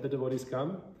come. Let the devotees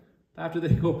come. After they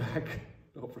go back,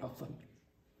 no problem.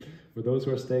 For those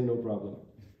who are staying, no problem.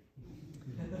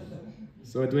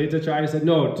 So Advaita Acharya said,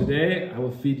 no, today I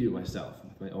will feed you myself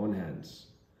with my own hands.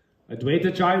 Advaita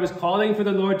Acharya was calling for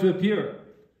the Lord to appear.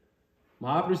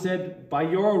 Mahaprabhu said, by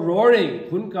your roaring,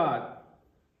 Hunkar,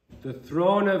 the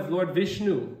throne of Lord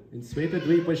Vishnu in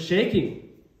Svetadweep was shaking.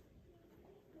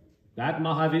 That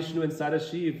Mahavishnu and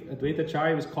Sadashiv, Advaita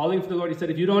Acharya was calling for the Lord. He said,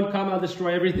 if you don't come, I'll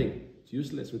destroy everything. It's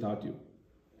useless without you.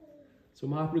 So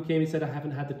Mahaprabhu came, he said, I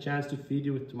haven't had the chance to feed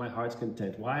you to my heart's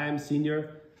content. Why I'm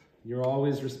senior, you're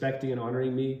always respecting and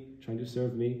honoring me, trying to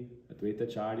serve me. Advaita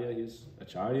Acharya, he's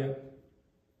Acharya.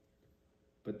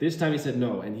 But this time he said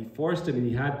no, and he forced him, and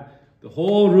he had the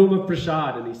whole room of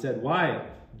prasad, and he said, why?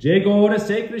 Jai Gaura,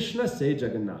 say Krishna, say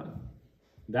Jagannath.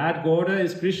 That Gaura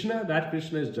is Krishna, that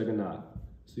Krishna is Jagannath.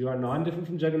 So you are non-different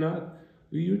from Jagannath.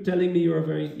 You're telling me you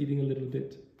are eating a little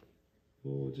bit.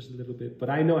 Oh, just a little bit.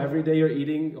 But I know every day you're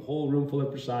eating a whole room full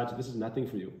of prasad, so this is nothing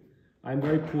for you. I'm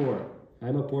very poor.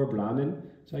 I'm a poor Brahmin,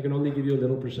 so I can only give you a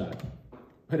little prasad.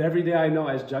 But every day I know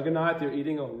as Jagannath, you're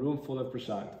eating a room full of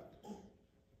prasad.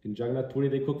 In Jagannath Puri,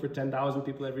 they cook for 10,000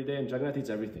 people every day, and Jagannath eats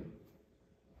everything.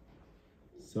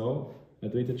 So,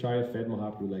 Advaita Acharya fed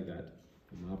Mahaprabhu like that.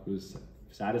 And Mahaprabhu was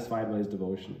satisfied by his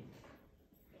devotion.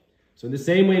 So in the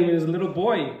same way, when he was a little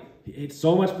boy, he ate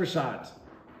so much prasad.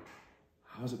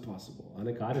 How is it possible? On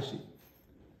Ekadashi.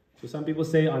 So some people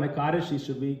say, on Ekadashi,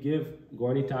 should we give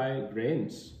Gaurnitai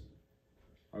grains?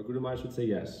 Our Guru Maharaj would say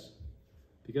yes.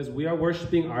 Because we are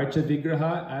worshipping Archa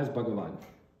Vigraha as Bhagavan.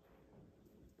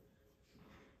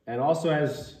 And also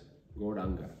as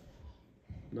Gauranga.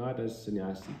 Not as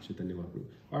Sannyasi, Chaitanya Mahaprabhu.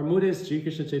 Our mood is Sri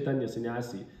Krishna Chaitanya,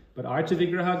 Sannyasi. But Archa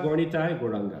Vigraha, Gaurnitai,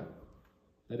 Gauranga.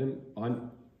 Let him,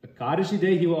 on Ekadashi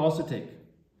day, he will also take.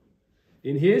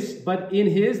 But in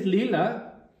his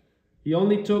Leela, he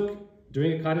only took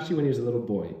during Ekadashi when he was a little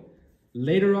boy.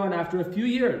 Later on, after a few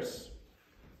years,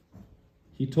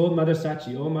 he told Mother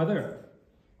Sachi, oh mother,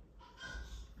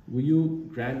 will you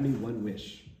grant me one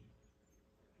wish?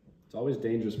 It's always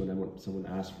dangerous when someone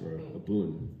asks for a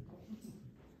boon.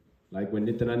 Like when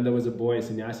Nityananda was a boy,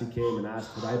 Sannyasi came and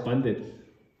asked, Hadai Pandit,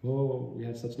 oh, we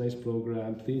had such a nice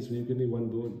program, please, will you give me one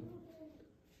boon?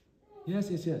 Yes,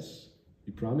 yes, yes.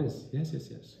 You promise? Yes, yes,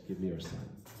 yes. Give me your son.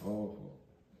 Oh.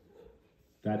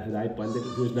 That Hadai Pandit,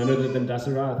 who was none other than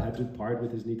Dasarath, had to part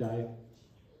with his Nitai.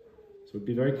 So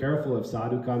be very careful if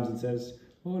Sadhu comes and says,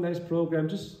 oh, nice program,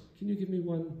 just can you give me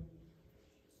one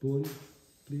boon,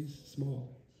 please,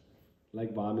 small.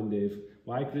 Like Vamandev.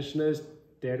 Why Krishna is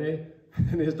tere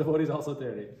and his devotees also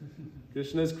tere.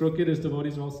 Krishna is crooked, his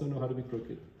devotees also know how to be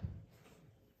crooked.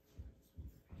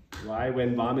 Why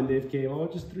when Vamandev came, oh,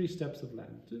 just 3 steps of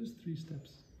land, just 3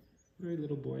 steps. Very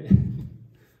little boy.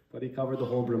 But he covered the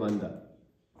whole Brahmanda.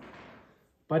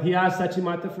 But he asked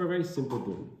Sachimata for a very simple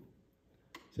boon.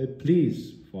 He said,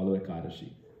 please follow Ekadashi.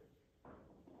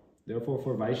 Therefore,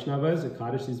 for Vaishnavas,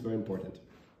 Ekadashi is very important.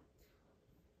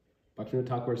 Bhaktivinoda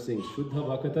Thakur sings, Shuddha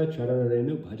Vakata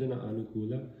Charanarenu Bhajana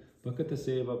Anukula Bhakata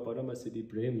Seva Paramasiddhi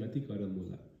Prem Lati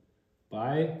Karamula.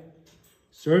 By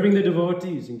serving the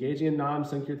devotees, engaging in Nam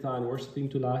Sankirtan, worshipping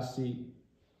Tulasi,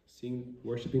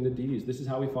 worshipping the deities. This is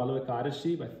how we follow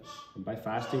Ekadashi, by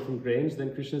fasting from grains.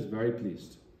 Then Krishna is very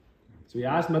pleased. So we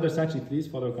asked Mother Sachi, please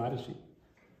follow Ekadashi.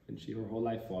 And she, her whole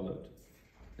life, followed.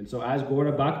 And so as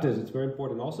Gaura Bhaktas, it's very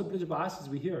important. Also Brijavasis,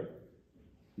 we hear.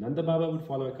 Nanda Baba would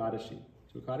follow Ekadashi.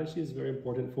 So Ekadashi is very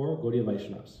important for Gaudiya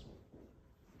Vaishnavas.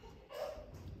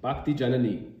 Bhakti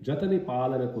Janani, Jatani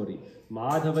Palana Kori.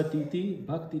 Madhavatiti,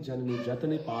 Bhakti Janani,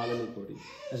 Jatani Palana Kori.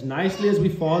 As nicely as we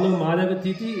follow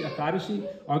Madhavatiti, Ekadashi,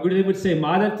 our Gurudev would say,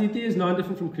 Madhavatiti is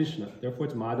non-different from Krishna. Therefore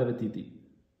it's Madhavatiti.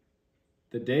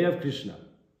 The day of Krishna.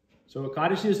 So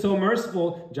Ekadashi is so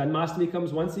merciful, Janmashtami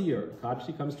comes once a year.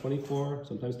 Ekadashi comes 24,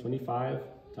 sometimes 25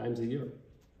 times a year.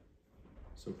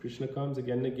 So Krishna comes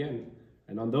again and again.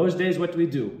 And on those days, what do we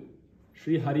do?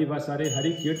 Shri Hari Vasare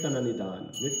Hari Kirtana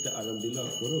Nidan, Nitya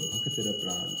Arambila Guru Bhakatira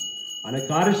Pran. On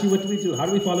Ekadashi, what do we do? How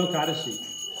do we follow Ekadashi?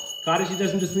 Ekadashi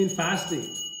doesn't just mean fasting.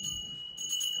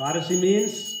 Ekadashi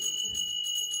means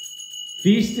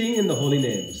feasting in the holy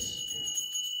names.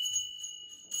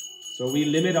 So we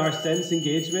limit our sense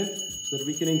engagement so that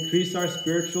we can increase our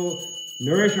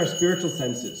nourish our spiritual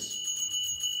senses.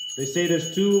 They say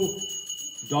there's two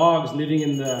dogs living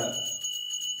in the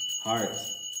heart.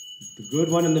 The good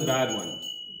one and the bad one.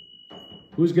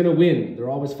 Who's going to win? They're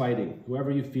always fighting.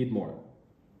 Whoever you feed more.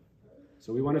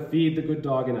 So we want to feed the good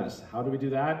dog in us. How do we do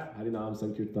that? Harinam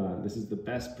Sankirtan. This is the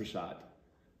best prasad.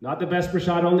 Not the best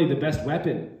prasad only, the best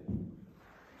weapon.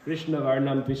 Krishna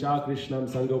Varnam Pisha Krishnam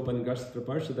Sangopan Gastra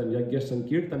Parshadam Yagya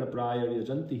Sankirtana Praya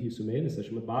Yajantihi Sumena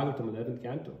Sashmad Bhagavatam 11th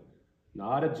canto.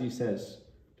 Narad Ji says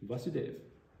to Vasudeva,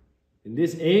 in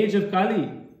this age of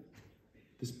Kali,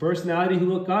 this personality who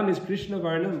will come is Krishna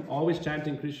Varnam, always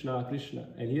chanting Krishna, Krishna.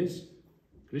 And he is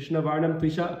Krishna Varnam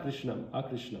Pisha Krishnam,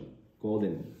 Akrishnam,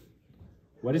 golden.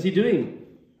 What is he doing?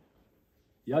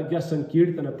 Yagya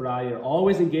Sankirtana Praya,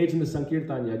 always engaged in the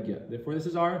Sankirtan Yagya. Therefore, this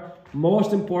is our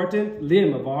most important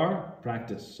limb of our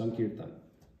practice, Sankirtan.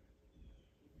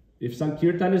 If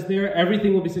Sankirtan is there,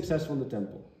 everything will be successful in the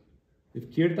temple.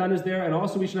 If Kirtan is there, and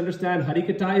also we should understand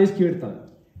Harikatha is Kirtan.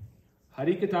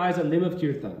 Harikatha is a limb of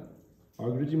Kirtan. Our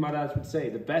Guruji Maharaj would say,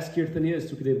 the best Kirtaniya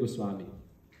is Sukadeva Goswami.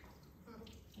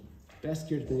 Best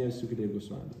Kirtaniya is Sukadeva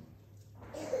Goswami.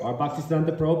 Our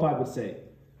Bhaktisiddhanta Prabhupada would say,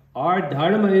 our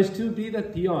dharma is to be the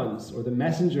peons or the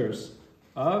messengers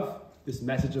of this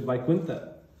message of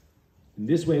Vaikuntha. In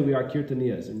this way we are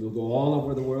Kirtaniyas and we'll go all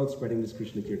over the world spreading this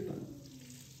Krishna Kirtan.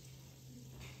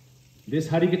 This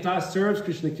Harikatha serves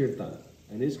Krishna Kirtan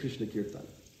and is Krishna Kirtan.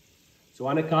 So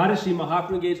on Ekadashi,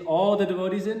 Mahaprabhu engaged all the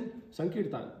devotees in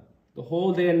Sankirtan, the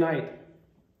whole day and night.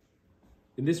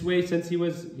 In this way, since he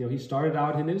started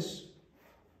out when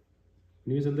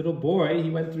he was a little boy, he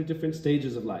went through different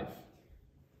stages of life.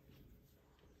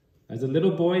 As a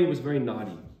little boy, he was very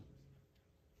naughty,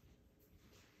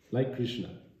 like Krishna.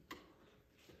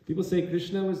 People say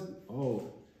Krishna was,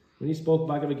 when he spoke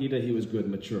Bhagavad Gita, he was good,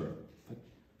 mature. But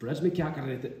Braj mein kya kar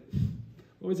rahe the?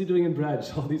 What was he doing in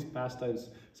Braj? All these pastimes,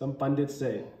 some pundits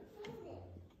say.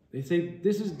 They say,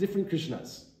 this is different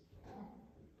Krishnas.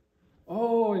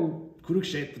 Oh, in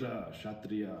Kurukshetra,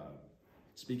 Kshatriya,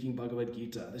 speaking Bhagavad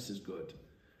Gita, this is good.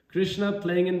 Krishna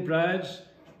playing in Braj,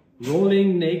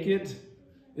 rolling naked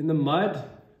in the mud.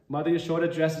 Mother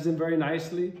Yashoda dresses him very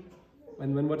nicely.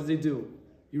 And then what does he do?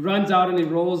 He runs out and he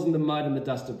rolls in the mud and the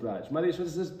dust of Braj. Mother Yashoda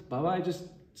says, Baba, I just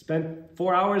spent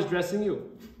 4 hours dressing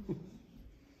you.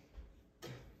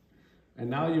 And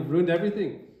now you've ruined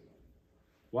everything.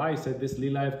 Why? He said, this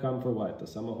Leela I've come for what?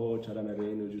 Samaho charana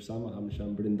renu jusama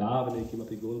hamsham brindavane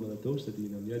kimapi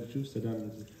golmanatosadinam yadju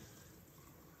sadam.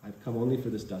 I've come only for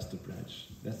this dust of Braj.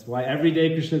 That's why every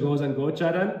day Krishna goes on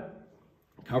Gocharan,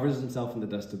 covers himself in the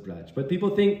dust of Braj. But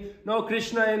people think, no,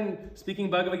 Krishna in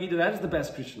speaking Bhagavad Gita, that is the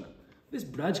best Krishna. This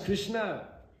Braj Krishna,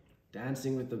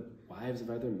 dancing with the wives of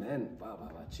other men, ba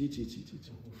ba ba, chi chi chi chi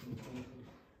chi.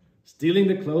 Stealing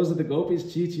the clothes of the gopis,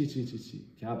 chi chi chi chi chi.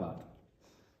 Kya baat?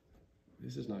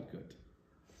 This is not good.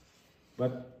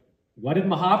 But what did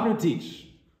Mahaprabhu teach?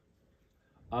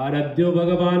 Aradhyo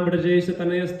Bhagavan Brajesha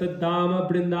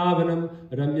Tanayastadama Brindavanam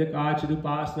Ramya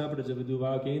Kachidupasna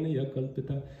Brajavaduvakena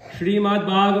Yakalpita Srimad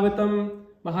Bhagavatam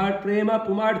Mahar Prema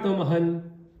Pumarto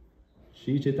Mahan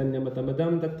Shri Chaitanya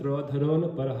Matamadam Tatro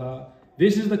Dharona Paraha.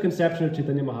 This is the conception of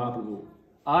Chaitanya Mahaprabhu.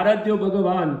 Aradhyo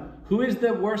Bhagavan. Who is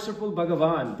the worshipful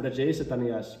Bhagavan? Brajesha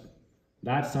Tanayas.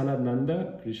 That son of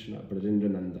Nanda, Krishna, Brajendra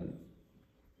Nandan.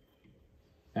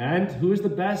 And who is the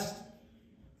best?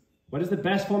 What is the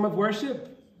best form of worship?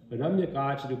 Ramya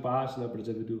Kachidupasana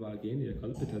Brajavaduvakena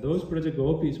Kalpita. Those Braja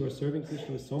Gopis who are serving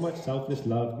Krishna with so much selfless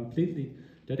love, completely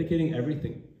dedicating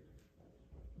everything.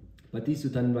 Pati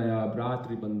Sutanvaya,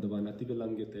 Bratri Bandhavan,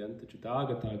 Ativilangite,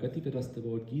 Antachutagata,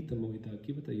 Gativirastavo, Gita Mohita,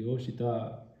 Kivata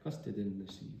Yoshita,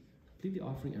 Kastedinasi. Completely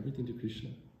offering everything to Krishna.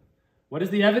 What is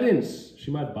the evidence?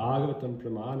 Srimad Bhagavatam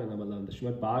Pramana Namalanda.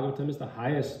 Srimad Bhagavatam is the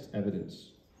highest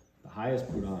evidence, the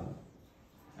highest Puran.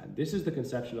 And this is the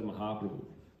conception of Mahaprabhu.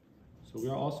 So we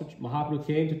are also, Mahaprabhu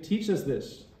came to teach us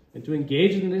this and to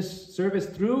engage in this service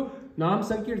through Nam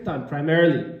Sankirtan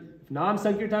primarily. If Nam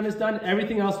Sankirtan is done,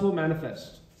 everything else will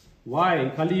manifest. Why?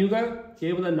 In Kali Yuga,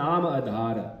 Kevala Nama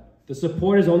Adhara. The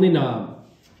support is only Nam.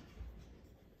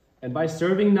 And by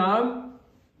serving Nam,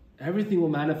 everything will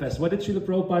manifest. What did Srila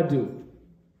Prabhupada do?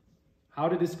 How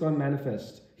did Iskcon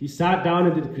manifest? He sat down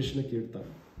and did Krishna Kirtan.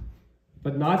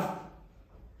 But not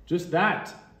just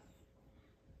that.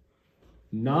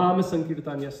 Nama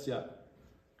Sankirtan Yasya.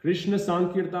 Krishna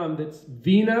Sankirtan, that's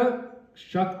Vina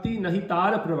Shakti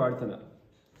Nahitara Pravartana.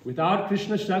 Without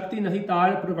Krishna Shakti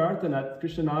Nahitara Pravartana,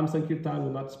 Krishna Nam Sankirtan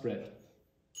will not spread.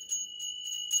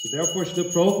 So therefore,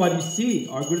 Srila Prabhupada, you see,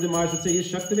 our Gurudev Maharaj would say, he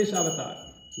is Shaktivesh avatar.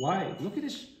 Why? Look at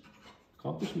his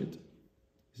accomplishment.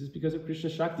 This is because of Krishna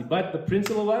Shakti. But the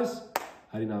principle was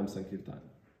Harinam Sankirtan.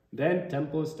 Then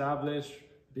temple established,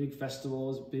 big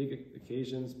festivals, big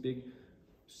occasions,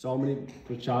 so many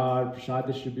prasad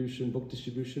distribution, book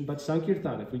distribution. But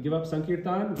Sankirtan, if we give up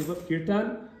Sankirtan, give up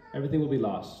Kirtan, everything will be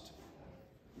lost.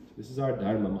 This is our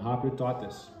dharma. Mahaprabhu taught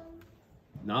this.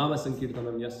 Nama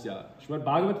Sankirtanam Yasya. Srimad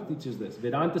Bhagavatam teaches this.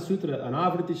 Vedanta Sutra,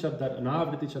 Anavriti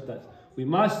Shabdat. We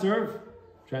must serve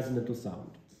transcendental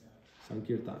sound.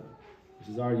 Sankirtan. This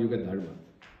is our Yuga Dharma.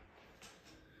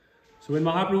 So when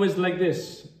Mahaprabhu was like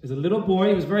this, as a little boy,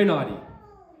 he was very naughty.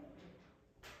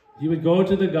 He would go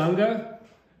to the Ganga,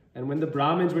 and when the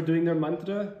Brahmins were doing their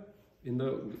mantra,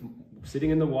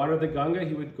 sitting in the water of the Ganga,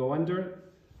 he would go under,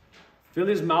 fill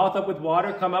his mouth up with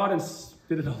water, come out and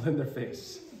spit it all in their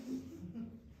face.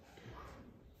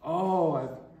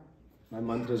 Oh, my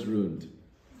mantra's ruined.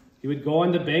 He would go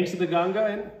on the banks of the Ganga,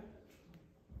 and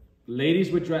the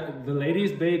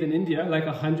ladies bathe in India like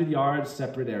 100 yards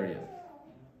separate area,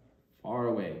 far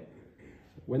away.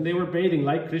 When they were bathing,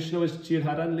 like Krishna was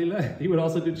Chirharan Lila, he would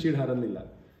also do Chirharan Lila.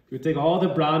 He would take all the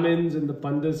Brahmins and the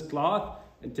Pandas cloth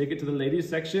and take it to the ladies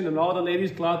section, and all the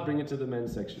ladies cloth bring it to the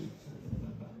men's section.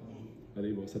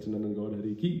 Haribo, Satyanandan Gaur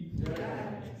Hari Ki.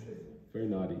 Very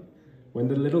naughty. When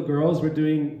the little girls were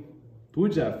doing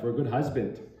puja for a good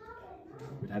husband,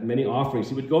 we had many offerings.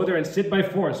 He would go there and sit by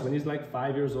force when he's like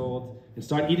 5 years old and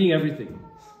start eating everything.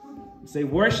 And say,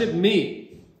 worship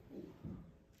me.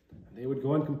 And they would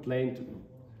go and complain to him.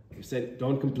 He said,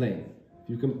 don't complain. If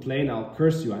you complain, I'll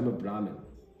curse you. I'm a Brahmin.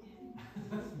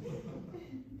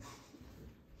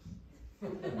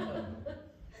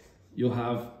 You'll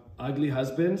have ugly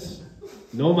husbands,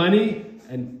 no money,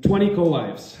 and 20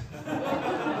 co-wives.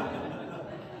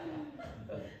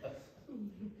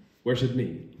 Worship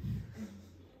me.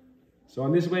 So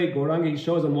on this way, Gauranga, he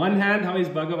shows on one hand how he's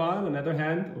Bhagavan, on the other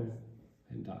hand,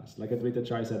 Hendas. Like Advaita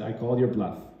Acharya said, I call your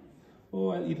bluff. Oh,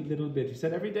 I'll eat a little bit. He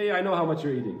said, every day I know how much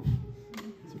you're eating.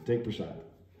 So take prasad.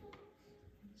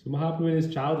 So Mahaprabhu in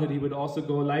his childhood, he would also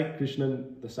go like Krishna,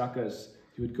 the Sakas.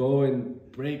 He would go and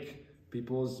break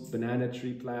people's banana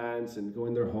tree plants and go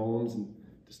in their homes and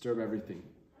disturb everything.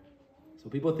 So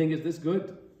people think, is this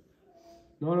good?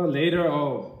 No, later,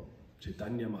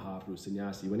 Chaitanya Mahaprabhu,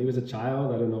 sannyasi. When he was a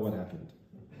child, I don't know what happened.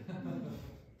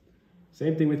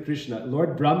 Same thing with Krishna.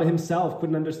 Lord Brahma himself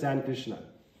couldn't understand Krishna.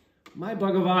 My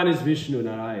Bhagavan is Vishnu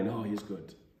Narayan. Oh, he's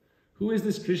good. Who is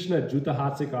this Krishna? Juta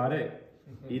Hatsekare.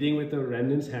 Eating with the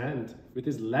remnant's hand, with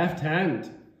his left hand,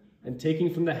 and taking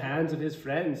from the hands of his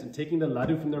friends, and taking the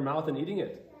laddu from their mouth and eating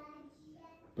it.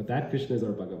 But that Krishna is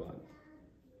our Bhagavan.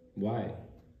 Why?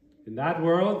 In that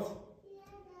world,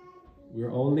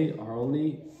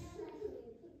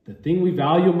 the thing we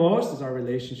value most is our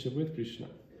relationship with Krishna.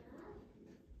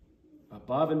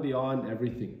 Above and beyond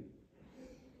everything.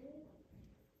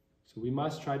 So we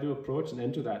must try to approach and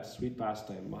enter that sweet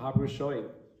pastime. Mahaprabhu is showing.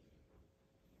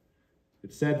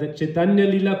 It said that Chaitanya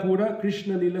Lila Pura,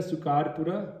 Krishna Lila Sukar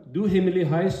Pura, Du Himili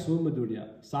Hai Su Madhurya,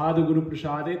 Sadhu Guru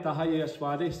Prasade, Tahaye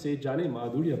Aswade, Se Jane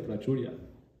Madhurya Prachurya.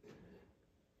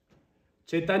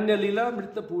 Chaitanya Lila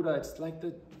Mrita Pura, it's like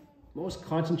the most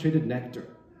concentrated nectar.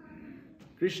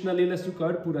 Krishna Lila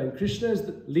Sukar Pura, and Krishna's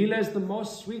Lila is the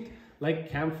most sweet, like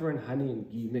camphor and honey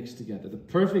and ghee mixed together, the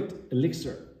perfect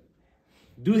elixir.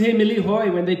 Duhe Mili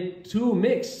Hoy, when they two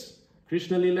mix,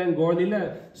 Krishna Lila and Gaur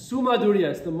Lila, Sumadhurya,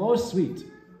 it's the most sweet.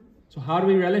 So how do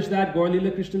we relish that, Gaur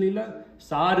Lila, Krishna Lila?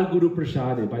 Sadhu Guru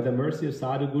Prasade, by the mercy of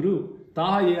Sadhu Guru,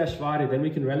 Tahaye Ashware, then we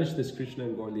can relish this Krishna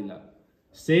and Gaur Lila.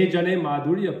 Se Jane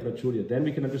Madhurya Prachurya, then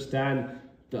we can understand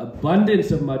the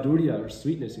abundance of madhurya or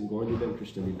sweetness in Gaura Lila and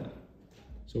Krishna Lila.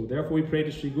 So therefore we pray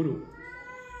to Sri Guru.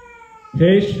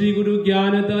 Hey Shri Guru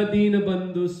Jnanada Dina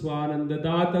Bandhu Swananda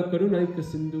Data Karunaika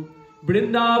Sindhu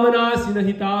Vrindavanasina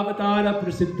Hitavatara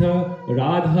Prasiddha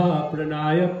Radha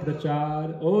Pranaya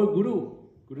Prachar. Oh Guru,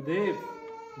 Gurudev,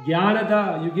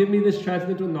 Jnanada, you give me this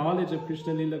transcendental knowledge of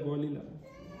Krishna Lila, Gaura Lila.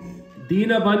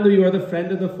 Dina Bandhu, you are the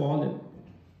friend of the fallen.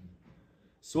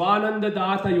 Swananda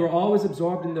Data, you are always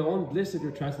absorbed in the own bliss of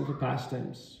your transcendental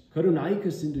pastimes.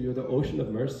 Karunaika Sindhu, you are the ocean of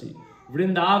mercy.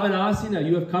 Vrindavanasina,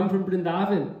 you have come from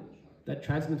Vrindavan, that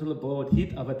transcendental abode.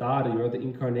 Hit Avatara, you are the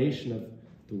incarnation of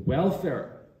the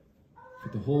welfare for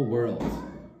the whole world.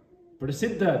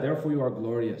 Prasiddha, therefore you are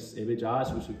glorious. And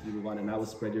I will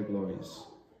spread your glories.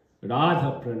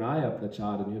 Radha Pranaya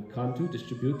Prachara, you have come to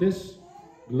distribute this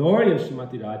glory of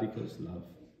Srimati Radhika's love.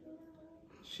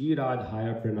 Shri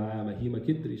Radhaya Pranaya Mahima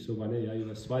Kidri Shovanaya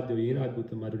Yuva Swadyo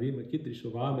Yenadbuta Madhurima Kidri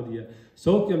Shovamadiya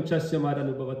Sokyam Chasya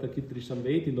Maranubhavata Kidri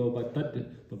Samveti Loba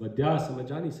Tad Pavadya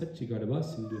Samajani Sachi Garva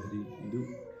Sindhu Hari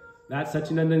Hindu. That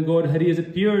Sachinandan Gaur Hari has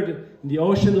appeared in the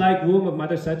ocean-like womb of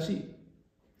Mother Sachi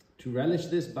to relish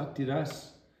this Bhakti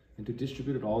Ras and to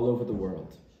distribute it all over the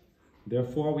world.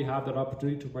 Therefore, we have that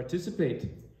opportunity to participate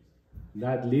in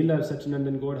that Leela of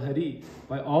Sachinandan Gaur Hari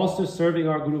by also serving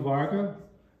our Guru Varga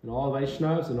and all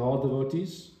Vaishnavas and all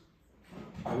devotees.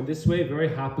 And in this way, very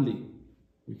happily,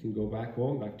 we can go back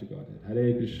home, back to Godhead.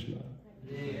 Hare Krishna.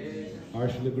 Our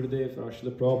Srila Gurudev, our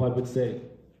Srila Prabhupada would say,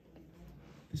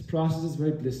 this process is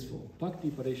very blissful. Bhakti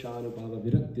pareshanu bhava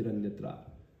virakti ranyatra.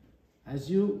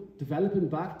 As you develop in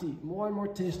bhakti, more and more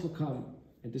taste will come,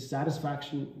 and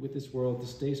dissatisfaction with this world,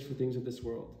 distaste for things of this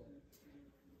world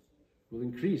will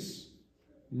increase.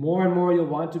 More and more you'll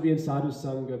want to be in sadhu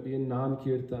sangha, be in nam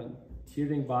kirtan,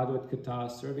 hearing Bhagavad Gita,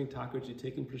 serving Thakurji,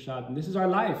 taking prasad. And this is our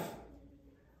life.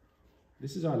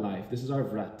 This is our life. This is our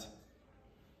vrat.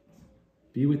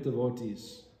 Be with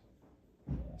devotees.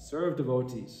 Serve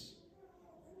devotees.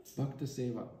 Bhakta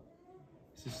Seva.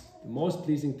 This is the most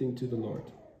pleasing thing to the Lord.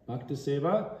 Bhakta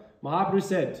Seva. Mahaprabhu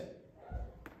said,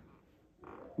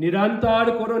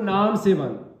 Nirantar koro naam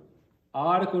sevan,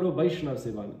 aar koro Vaishnav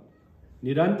sevan.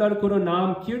 Nirantar koro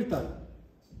naam kirtan.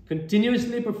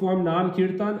 Continuously perform Nam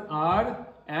Kirtan, Ar,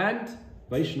 and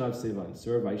Vaishnav Sevan,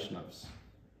 serve Vaishnavas.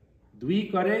 Dvi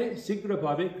kare sigra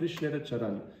bhave Krishna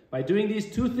charan. By doing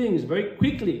these two things very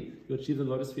quickly, you achieve the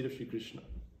lotus feet of Sri Krishna.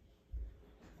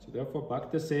 So therefore,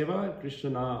 Bhakta Seva and Krishna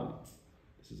Nam.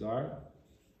 This is our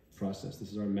process, this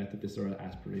is our method, this is our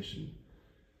aspiration.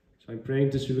 So I'm praying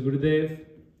to Srila Gurudev,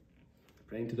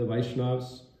 praying to the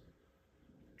Vaishnavas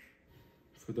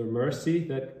for their mercy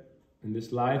that in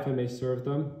this life I may serve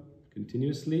them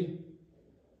continuously.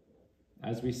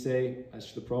 As we say, as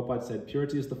Srila Prabhupada said,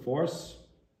 purity is the force,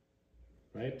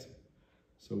 right?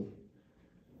 So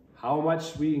how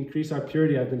much we increase our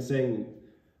purity, I've been saying,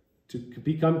 to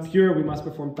become pure we must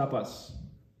perform tapas.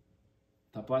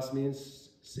 Tapas means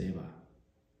seva,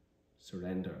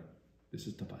 surrender. This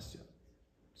is tapasya,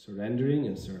 surrendering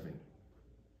and serving.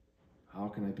 How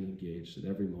can I be engaged at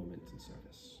every moment in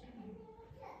service?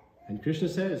 And Krishna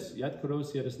says, Yat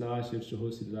karosi yadasnasi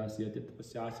yadshahosi dadasi yat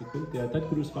tapasyasi kuntya tat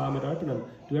kuru svamadarpanam.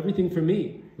 Do everything for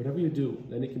me. Whatever you do,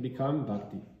 then it can become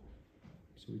bhakti.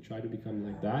 So we try to become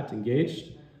like that,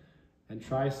 engaged, and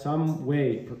try some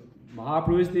way.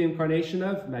 Mahaprabhu is the incarnation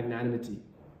of magnanimity.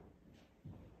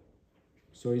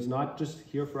 So he's not just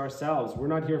here for ourselves. We're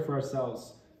not here for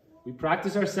ourselves. We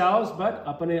practice ourselves, but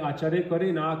apane achare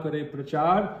kare na kare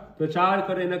prachar, prachar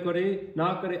kare na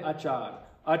kare achar.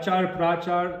 Achar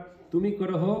prachar tumi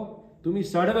karaho, tumi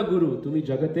sarva guru, tumi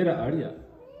jagatera arya.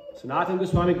 Sanatana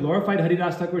Goswami glorified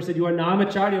Haridas Thakur, said, you are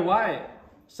namacharya. Why?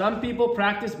 Some people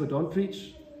practice but don't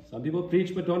preach. Some people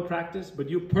preach but don't practice. But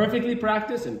you perfectly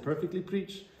practice and perfectly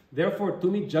preach. Therefore,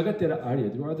 tumi jagatera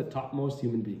arya. You are the topmost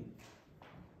human being.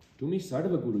 Tumi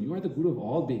sarva guru. You are the guru of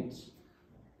all beings.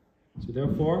 So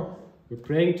therefore, we're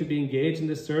praying to be engaged in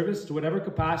this service to whatever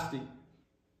capacity.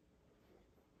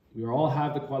 We all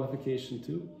have the qualification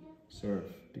to serve,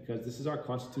 because this is our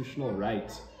constitutional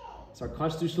right. It's our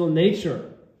constitutional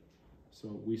nature.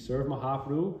 So we serve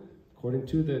Mahaprabhu according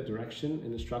to the direction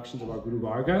and instructions of our Guru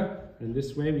Varga, and in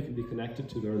this way we can be connected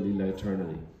to their Leela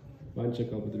eternally. Vancha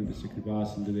kalpadrubhasya kripa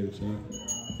sindhuvevcha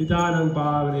Pitanam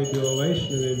pavanebhyo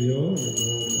vaishnavebhyo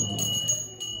namo namaha.